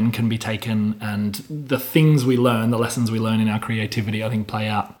obviously then can be taken, and the things we learn, the lessons we learn in our creativity, I think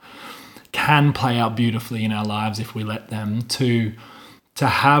can play out beautifully in our lives if we let them, to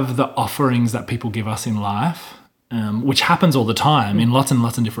have the offerings that people give us in life, which happens all the time in lots and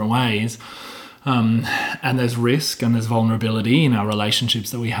lots of different ways. And there's risk and there's vulnerability in our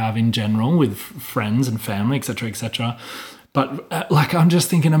relationships that we have in general with friends and family, etc., etc. But like, I'm just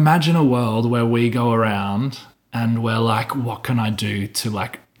thinking, imagine a world where we go around and we're like, what can I do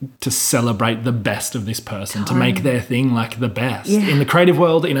to celebrate the best of this person, to make their thing like the best in the creative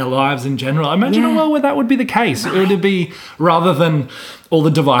world, in our lives in general. Imagine a world where that would be the case. Right. It would be, rather than all the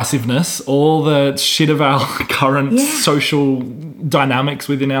divisiveness, all the shit of our current social dynamics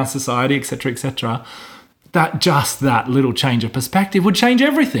within our society, etc., that little change of perspective would change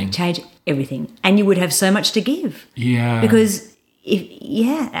everything. Change everything. And you would have so much to give. Yeah. Because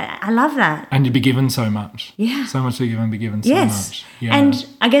I love that. And you'd be given so much. Yeah. So much to give and be given so much. Yeah. And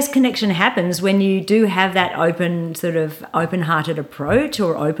I guess connection happens when you do have that open-hearted approach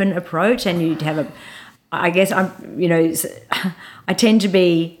or open approach, and you have I tend to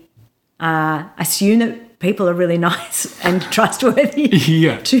be, assume that people are really nice and trustworthy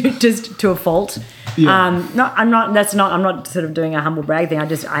to a fault. Yeah. I'm not sort of doing a humble brag thing. I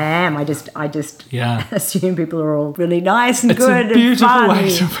just assume people are all really nice and good. It's a beautiful way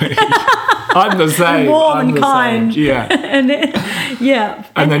to be. I'm the same. Warm and kind. Yeah.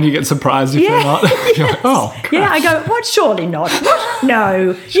 And then you get surprised if they're not. You're like, oh, gosh. Yeah, I go, what? Surely not. What?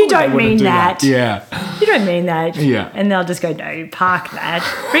 No, you don't mean that. Yeah. You don't mean that. Yeah. And they'll just go, no, park that.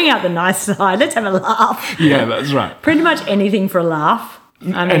 Bring out the nice side. Let's have a laugh. Yeah, that's right. Pretty much anything for a laugh.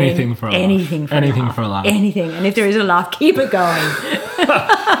 Anything for a laugh. Anything. And if there is a laugh, keep it going.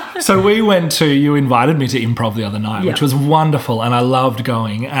 So you invited me to improv the other night, which was wonderful, and I loved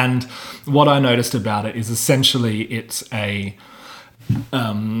going. And what I noticed about it is essentially it's a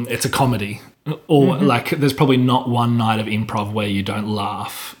comedy. Or like, there's probably not one night of improv where you don't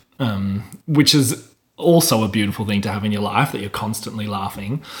laugh, which is also a beautiful thing to have in your life, that you're constantly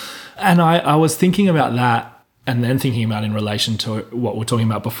laughing. And I was thinking about that, and then thinking about in relation to what we're talking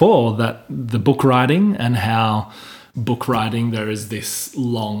about before, that the book writing, and how book writing, there is this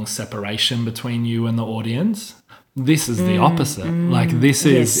long separation between you and the audience. This is the opposite. Like, this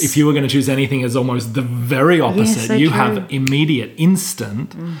is, if you were going to choose anything as almost the very opposite, so you true. have immediate,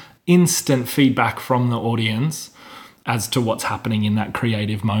 instant feedback from the audience as to what's happening in that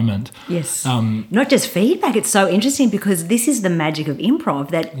creative moment. Yes. Not just feedback. It's so interesting, because this is the magic of improv,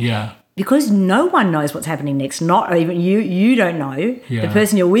 that because no one knows what's happening next, not even you don't know. Yeah. The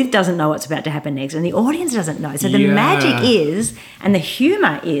person you're with doesn't know what's about to happen next, and the audience doesn't know. So the magic is, and the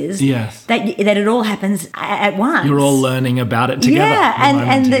humour is, that it all happens at once. You're all learning about it together. Yeah,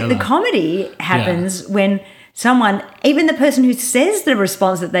 and the comedy happens when someone, even the person who says the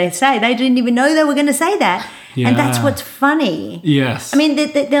response that they say, they didn't even know they were going to say that. Yeah. And that's what's funny. Yes. I mean,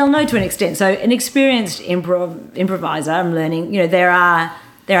 they'll know to an extent. So an experienced improviser, I'm learning,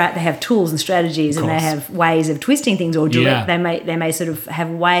 they have tools and strategies, and they have ways of twisting things, or they may sort of have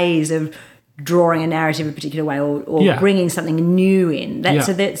ways of drawing a narrative a particular way, or bringing something new in.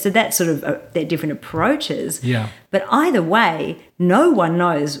 So that's sort of their different approaches. Yeah. But either way, no one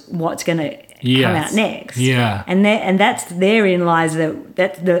knows what's going to come out next. Yeah. And that's therein lies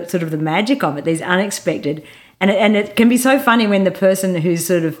that's the sort of the magic of it. These unexpected. And it can be so funny when the person who's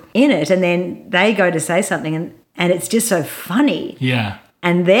sort of in it, and then they go to say something, and it's just so funny. Yeah.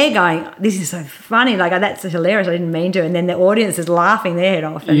 And they're going, this is so funny, like, that's hilarious, I didn't mean to. And then the audience is laughing their head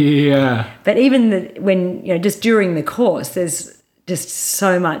off. But even when, just during the course, there's just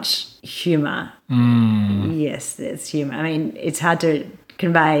so much humour. Yes, there's humour. I mean, it's hard to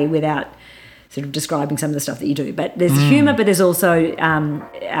convey without sort of describing some of the stuff that you do. But there's humour, but there's also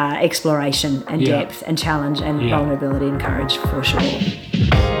exploration and depth and challenge and vulnerability and courage, for sure.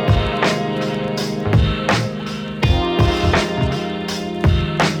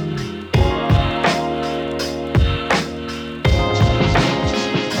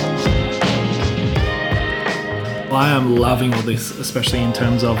 I am loving all this, especially in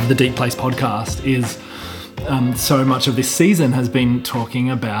terms of the Deep Place podcast, is so much of this season has been talking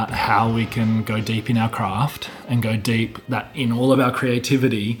about how we can go deep in our craft and go deep that in all of our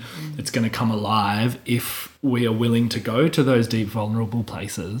creativity, it's going to come alive if we are willing to go to those deep, vulnerable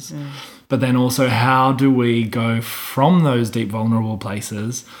places. But then also, how do we go from those deep, vulnerable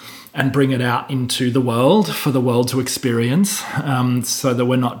places and bring it out into the world for the world to experience, so that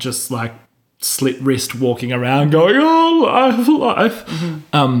we're not just like slit wrist walking around going, oh, life.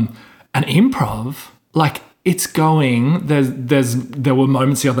 And improv, like, it's going. There were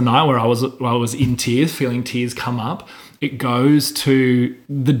moments the other night where I was in tears, feeling tears come up. It goes to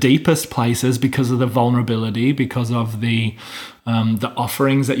the deepest places because of the vulnerability, because of the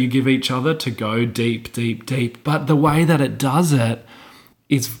offerings that you give each other to go deep, deep, deep. But the way that it does it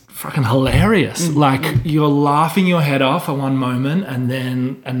is fucking hilarious. Like, you're laughing your head off at one moment, and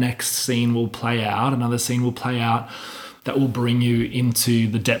then a next scene will play out, another scene will play out that will bring you into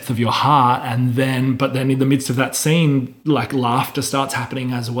the depth of your heart. But then in the midst of that scene, like, laughter starts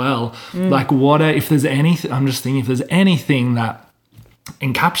happening as well. Like, if there's anything, I'm just thinking, if there's anything that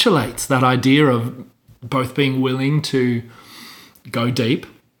encapsulates that idea of both being willing to go deep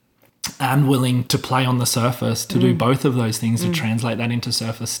and willing to play on the surface, to do both of those things, to translate that into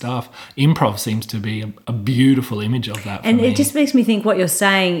surface stuff. Improv seems to be a beautiful image of that for me. It just makes me think what you're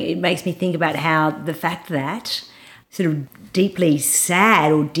saying, it makes me think about how the fact that sort of deeply sad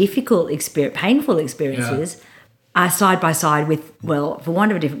or difficult painful experiences are side by side with, well, for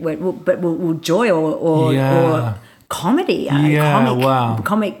want of a different word, but joy or comedy,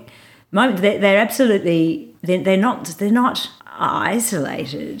 comic moment. They're absolutely, they're not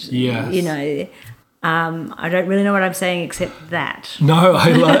isolated. Yes. You know, I don't really know what I'm saying except that. No,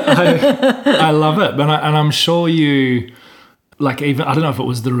 I love it, and I'm sure you. Like, even, I don't know if it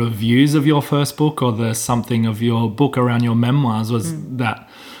was the reviews of your first book or the something of your book around your memoirs was that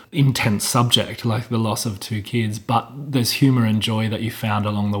intense subject, like the loss of two kids, but there's humour and joy that you found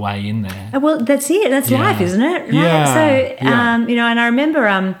along the way in there. Well, that's it. That's life, isn't it? Right? Yeah. So, you know, and I remember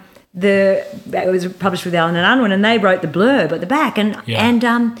it was published with Allen and Unwin, and they wrote the blurb at the back, and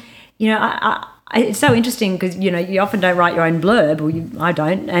you know, I it's so interesting because, you know, you often don't write your own blurb, or I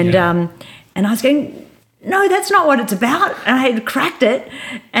don't, and I was going, no, that's not what it's about. And I had cracked it,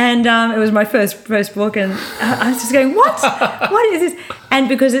 and it was my first book, and I was just going, what? What is this? And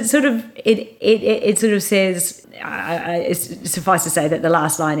because it sort of says, it's suffice to say that the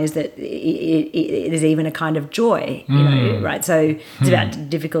last line is that it is even a kind of joy, you know, right? So it's about the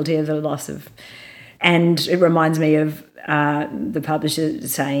difficulty of the loss of, and it reminds me of the publisher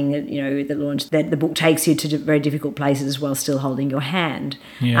saying that, you know, that the book takes you to very difficult places while still holding your hand.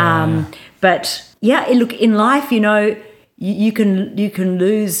 But yeah, look, in life, you know, you can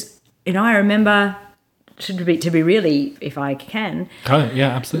lose. You know, I remember, to be really, if I can. Oh yeah,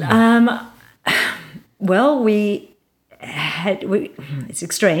 absolutely. Well, it's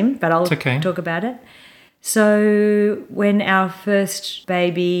extreme, but I'll talk about it. So when our first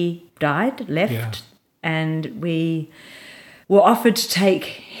baby left, and we were offered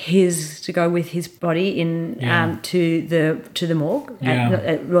to go with his body to the morgue,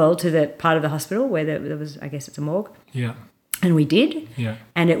 to the part of the hospital where there was, I guess it's a morgue. Yeah. And we did. Yeah.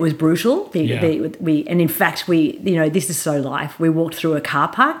 And it was brutal. And in fact, you know, this is so life. We walked through a car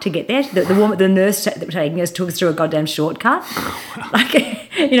park to get there. The nurse that was taking us took us through a goddamn shortcut. Like,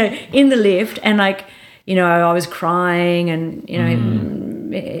 you know, in the lift, and like, you know, I was crying, and, you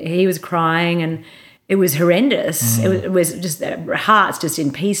know, he was crying, and it was horrendous. It was just hearts just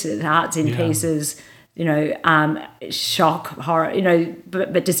in pieces, pieces, you know, shock, horror, you know,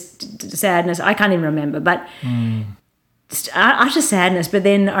 but just sadness. I can't even remember, but utter sadness. But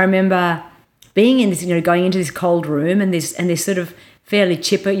then I remember being in this, you know, going into this cold room, and this sort of fairly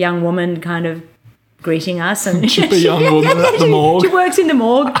chipper young woman kind of greeting us, and chipper young woman at the morgue. She works in the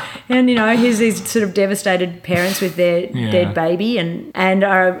morgue, and, you know, here's these sort of devastated parents with their dead baby, and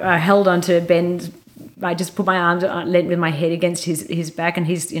I held onto Ben's. I just put my arms with my head against his back, and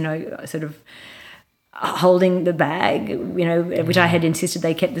he's, you know, sort of holding the bag, you know, which I had insisted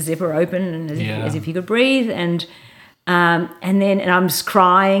they kept the zipper open, and as if he could breathe, and I'm just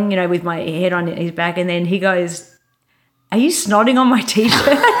crying, you know, with my head on his back, and then he goes, "Are you snotting on my t-shirt?"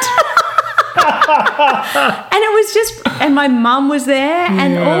 And it was just, and my mum was there,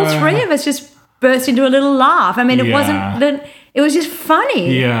 and all three of us just burst into a little laugh. I mean, it was just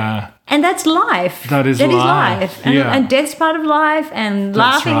funny. Yeah. And that's life. That is life. And death's part of life, and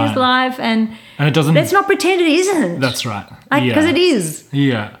laughing is life, and it doesn't. Let's not pretend it isn't. That's right. Because it is.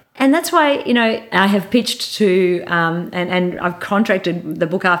 Yeah. And that's why, you know, I have pitched to, and I've contracted the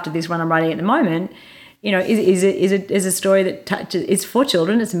book after this one I'm writing at the moment, is a story that touches. It's for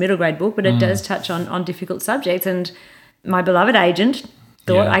children. It's a middle grade book, but it does touch on difficult subjects. And my beloved agent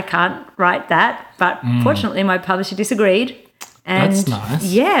thought I can't write that, but fortunately my publisher disagreed. And that's nice.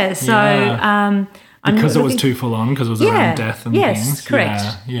 Yeah. So because it was too full on, because it was around death and things. Yes, correct.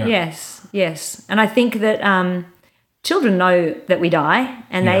 Yeah. Yes. And I think that children know that we die,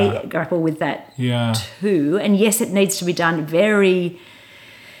 and they grapple with that too. And yes, it needs to be done very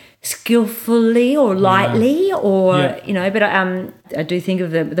skillfully or lightly, or but I do think of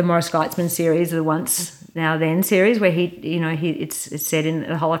the Morris Gleitzman series, the Once Now Then series, where it's set in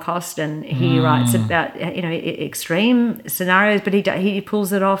the Holocaust, and he writes about extreme scenarios, but he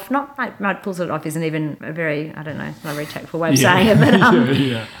pulls it off. Not pulls it off isn't even a very, I don't know, not a very tactful way of saying it, but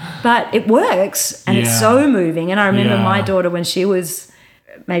but it works, and it's so moving. And I remember my daughter, when she was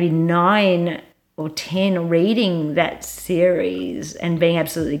maybe 9 or 10, reading that series and being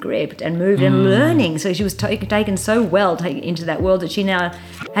absolutely gripped and moved and learning. So she was taken so well into that world that she now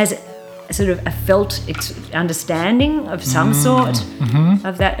has sort of a felt understanding of some sort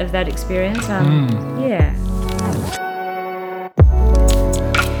of that experience. Yeah.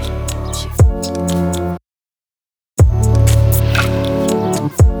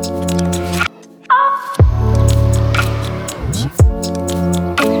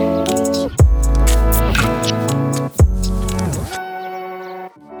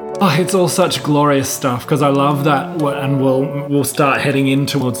 Oh, it's all such glorious stuff, because I love that, and we'll start heading in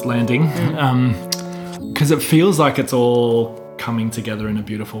towards landing, because it feels like it's all coming together in a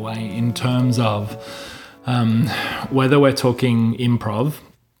beautiful way in terms of whether we're talking improv,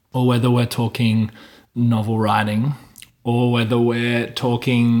 or whether we're talking novel writing, or whether we're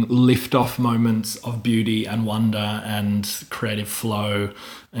talking lift-off moments of beauty and wonder and creative flow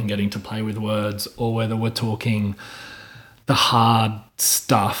and getting to play with words, or whether we're talking the hard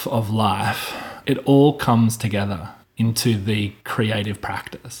stuff of life. It all comes together into the creative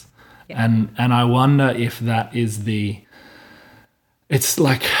practice. And I wonder if that is it's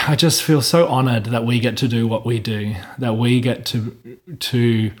like, I just feel so honored that we get to do what we do, that we get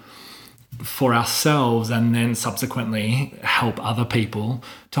to for ourselves, and then subsequently help other people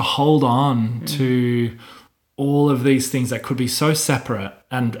to hold on to all of these things that could be so separate,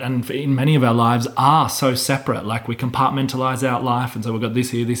 and in many of our lives are so separate. Like, we compartmentalize our life, and so we've got this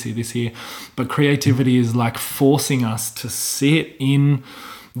here, this here, this here. But creativity is like forcing us to sit in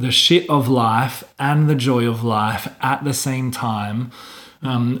the shit of life and the joy of life at the same time,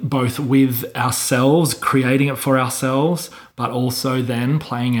 both with ourselves, creating it for ourselves, but also then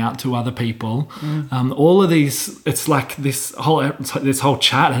playing out to other people. All of these, it's like this whole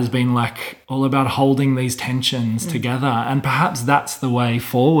chat has been like all about holding these tensions together, and perhaps that's the way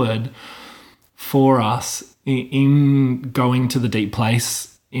forward for us in going to the deep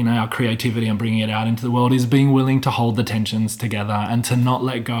place in our creativity and bringing it out into the world, is being willing to hold the tensions together and to not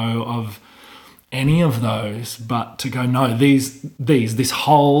let go of any of those, but to go, no, this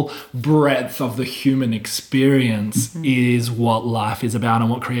whole breadth of the human experience is what life is about and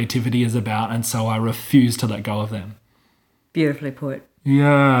what creativity is about, and so I refuse to let go of them. Beautifully put.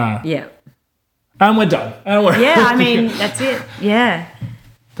 Yeah. Yeah. And we're done. I mean, that's it. Yeah.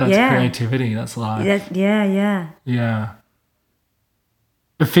 That's creativity. That's life. Yeah.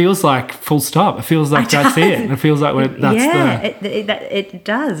 It feels like full stop. It feels like that's it. It feels like it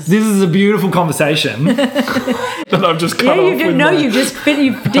does. This is a beautiful conversation that I've just cut off.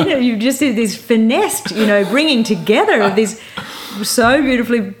 You just did this finessed, bringing together of this so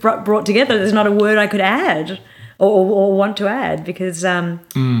beautifully brought together. There's not a word I could add or want to add, because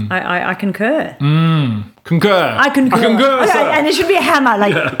I concur. Concur. I concur. Okay, and there should be a hammer,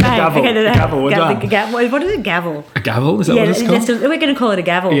 like gavel. Gavel. We're done. What is it? Gavel. A gavel? Is that what it's called? We're going to call it a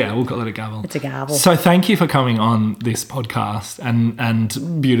gavel. Yeah, we'll call it a gavel. It's a gavel. So thank you for coming on this podcast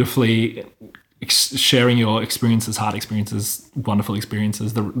and beautifully sharing your experiences, hard experiences, wonderful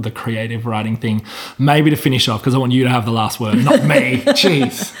experiences, the creative writing thing. Maybe to finish off, because I want you to have the last word, not me.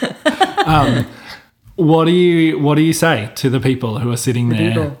 Jeez. What do you say to the people who are sitting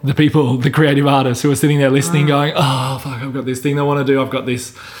there? The creative artists who are sitting there listening, going, "Oh fuck, I've got this thing I want to do. I've got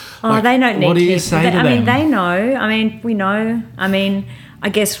this." They don't need. What do you say to them? I mean, they know. I mean, we know. I mean, I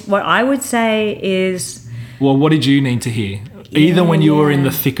guess what I would say is. Well, what did you need to hear? Either when you were in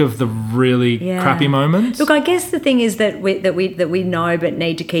the thick of the really crappy moments. Look, I guess the thing is that we know but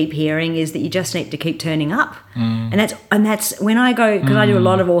need to keep hearing is that you just need to keep turning up, and that's when I go, because I do a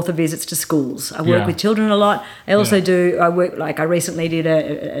lot of author visits to schools. I work with children a lot. I also I work, like I recently did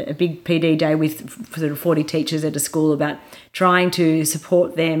a big PD day with sort of 40 teachers at a school about trying to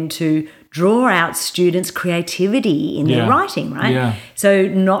support them to draw out students' creativity in their writing, right? Yeah. So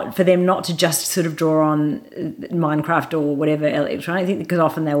not for them not to just sort of draw on Minecraft or whatever electronic thing, because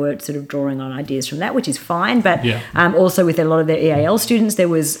often they were sort of drawing on ideas from that, which is fine. But also with a lot of their EAL students, there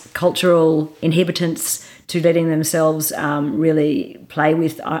was cultural inhibitants to letting themselves really play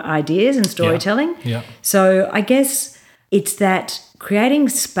with ideas and storytelling. Yeah. So I guess it's that creating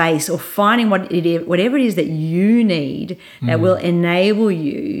space or finding whatever it is that you need that will enable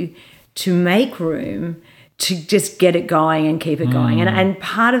you to make room to just get it going and keep it going. And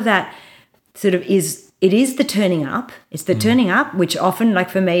part of that sort of is the turning up. It's the turning up, which often, like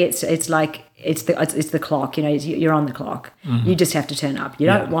for me, it's the clock. You know, you're on the clock. You just have to turn up. You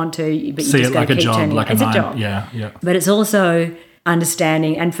don't want to, but you just got to keep turning up. It's a job. Yeah. But it's also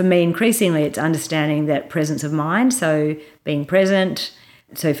understanding, and for me increasingly, it's understanding that presence of mind. So being present.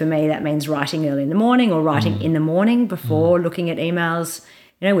 So for me, that means writing early in the morning or writing in the morning before looking at emails.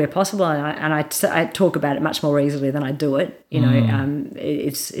 You know, where possible, and I talk about it much more easily than I do it. You know,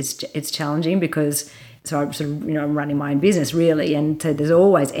 it's challenging because I'm sort of, you know, I'm running my own business really, and so there's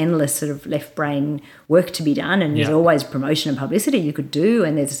always endless sort of left brain work to be done, and there's always promotion and publicity you could do,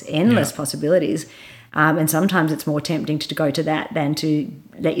 and there's endless possibilities. And sometimes it's more tempting to go to that than to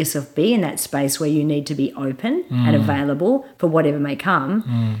let yourself be in that space where you need to be open and available for whatever may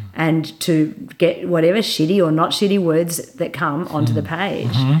come and to get whatever shitty or not shitty words that come onto the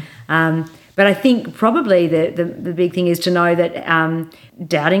page. But I think probably the big thing is to know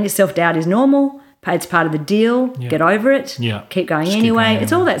that self-doubt is normal. It's part of the deal. Get over it. Keep going anyway.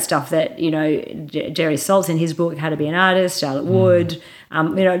 It's all that stuff that, you know, Jerry Saltz in his book, How to Be an Artist, Charlotte Wood, you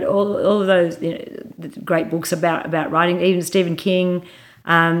know, all of those, you know, great books about writing, even Stephen King,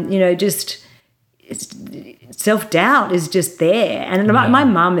 you know, just self-doubt is just there. And my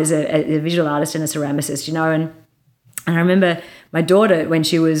mum is a visual artist and a ceramicist, you know, and I remember my daughter when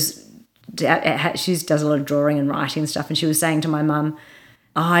she does a lot of drawing and writing and stuff, and she was saying to my mum,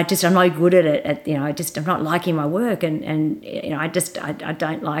 I'm not good at it. You know, I'm not liking my work, and you know, I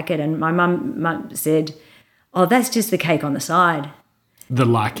don't like it. And my mum said, "Oh, that's just the cake on the side." The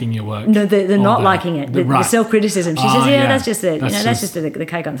liking your work. No, the not liking it. The self-criticism. She says, that's just the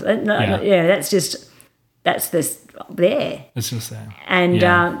cake on the side. That's there. It's just there.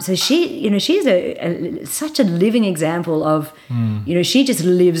 And so she, you know, she's such a living example of, you know, she just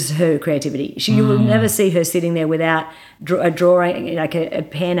lives her creativity. You will never see her sitting there without a drawing, like a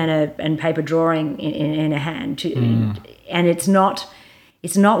pen and paper drawing in her hand. And it's not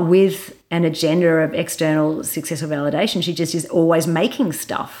with an agenda of external success or validation. She just is always making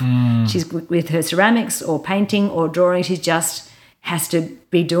stuff. She's with her ceramics or painting or drawing. She just has to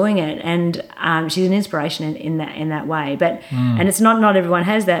be doing it, and she's an inspiration in that way. But and it's not everyone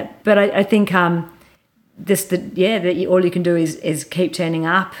has that. But I think all you can do is keep turning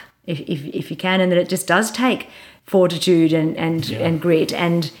up if you can, and that it just does take fortitude and grit.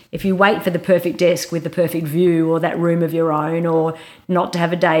 And if you wait for the perfect desk with the perfect view or that room of your own, or not to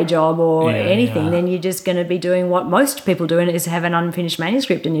have a day job or anything, then you're just going to be doing what most people do, and is have an unfinished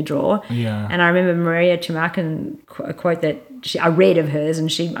manuscript in your drawer. And I remember Maria Chumakin, a quote that I read of hers,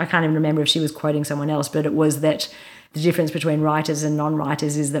 and I can't even remember if she was quoting someone else, but it was that the difference between writers and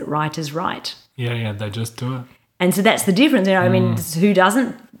non-writers is that writers write. They just do it. And so that's the difference, you know. I mean, who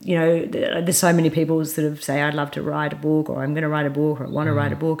doesn't? You know, there's so many people sort of say, I'd love to write a book, or I'm going to write a book, or I want to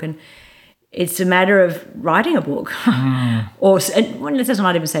write a book. And it's a matter of writing a book. Let's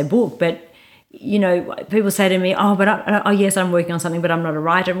not even say book, but, you know, people say to me, yes, I'm working on something, but I'm not a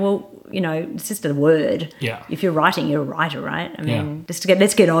writer. Well, you know, it's just a word. If you're writing, you're a writer, right? I mean,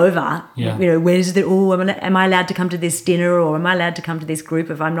 let's get over, you know, where's am I allowed to come to this dinner, or am I allowed to come to this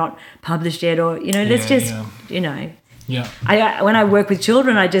group if I'm not published yet? Or, you know, you know. When I work with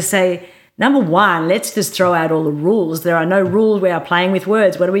children, I just say, number one, let's just throw out all the rules. There are no rules. We are playing with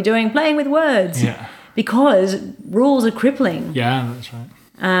words. What are we doing? Playing with words. Because rules are crippling. That's right.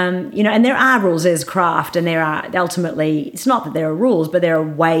 You know, and there are rules. There's craft, and there are ultimately. It's not that there are rules, but there are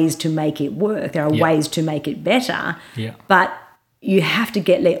ways to make it work. There are ways to make it better. But you have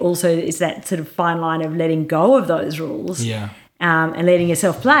to also it's that sort of fine line of letting go of those rules. And letting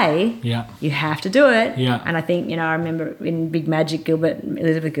yourself play, you have to do it. And I think, you know, I remember in Big Magic,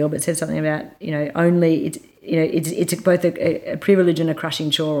 Elizabeth Gilbert said something about, you know, it's both a privilege and a crushing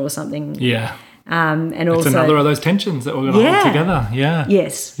chore or something. And it's also another of those tensions that we're going to hold together.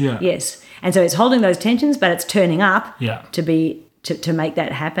 Yes. And so it's holding those tensions, but it's turning up to make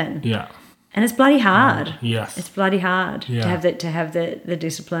that happen. And it's bloody hard. It's bloody hard to have the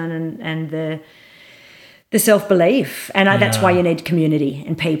discipline and the self-belief, and that's why you need community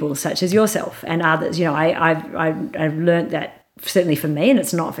and people such as yourself and others. You know, I've learned that certainly for me, and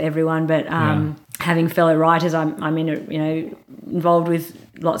it's not for everyone, but having fellow writers, I'm involved with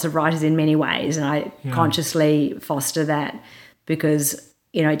lots of writers in many ways, and I consciously foster that because,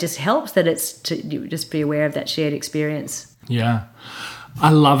 it just helps that it's to you just be aware of that shared experience. Yeah. I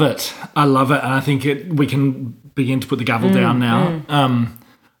love it. And I think we can begin to put the gavel down now.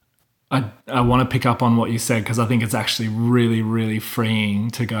 I want to pick up on what you said because I think it's actually really, really freeing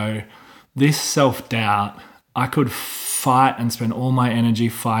to go, this self-doubt, I could fight and spend all my energy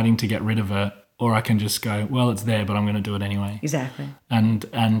fighting to get rid of it, or I can just go, well, it's there, but I'm going to do it anyway. Exactly. And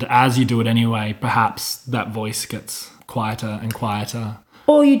as you do it anyway, perhaps that voice gets quieter and quieter.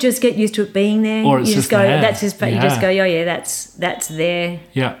 Or you just get used to it being there. Or it's you just go, there. that's his, but you just go, oh yeah, that's there.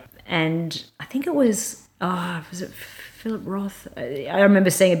 Yeah. And I think it was it Philip Roth? I remember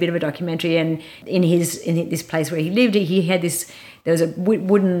seeing a bit of a documentary, and in this place where he lived, he had this. There was a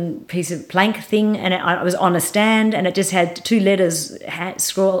wooden piece of plank thing, and it was on a stand, and it just had two letters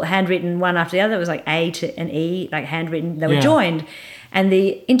handwritten one after the other. It was like A to an E, like handwritten. They were joined, and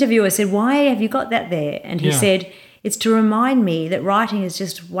the interviewer said, "Why have you got that there?" And he said, "It's to remind me that writing is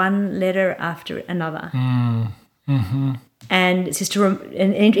just one letter after another." Mm-hmm. And it's just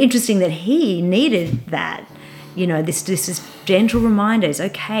and interesting that he needed that. This gentle reminder. It's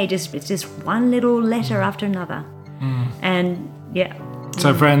okay. It's just one little letter after another. And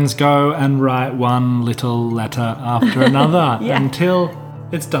So friends, go and write one little letter after another until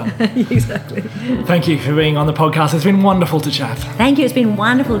it's done. Exactly. Thank you for being on the podcast. It's been wonderful to chat. Thank you. It's been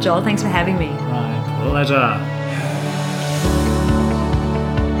wonderful, Joel. Thanks for having me. My pleasure.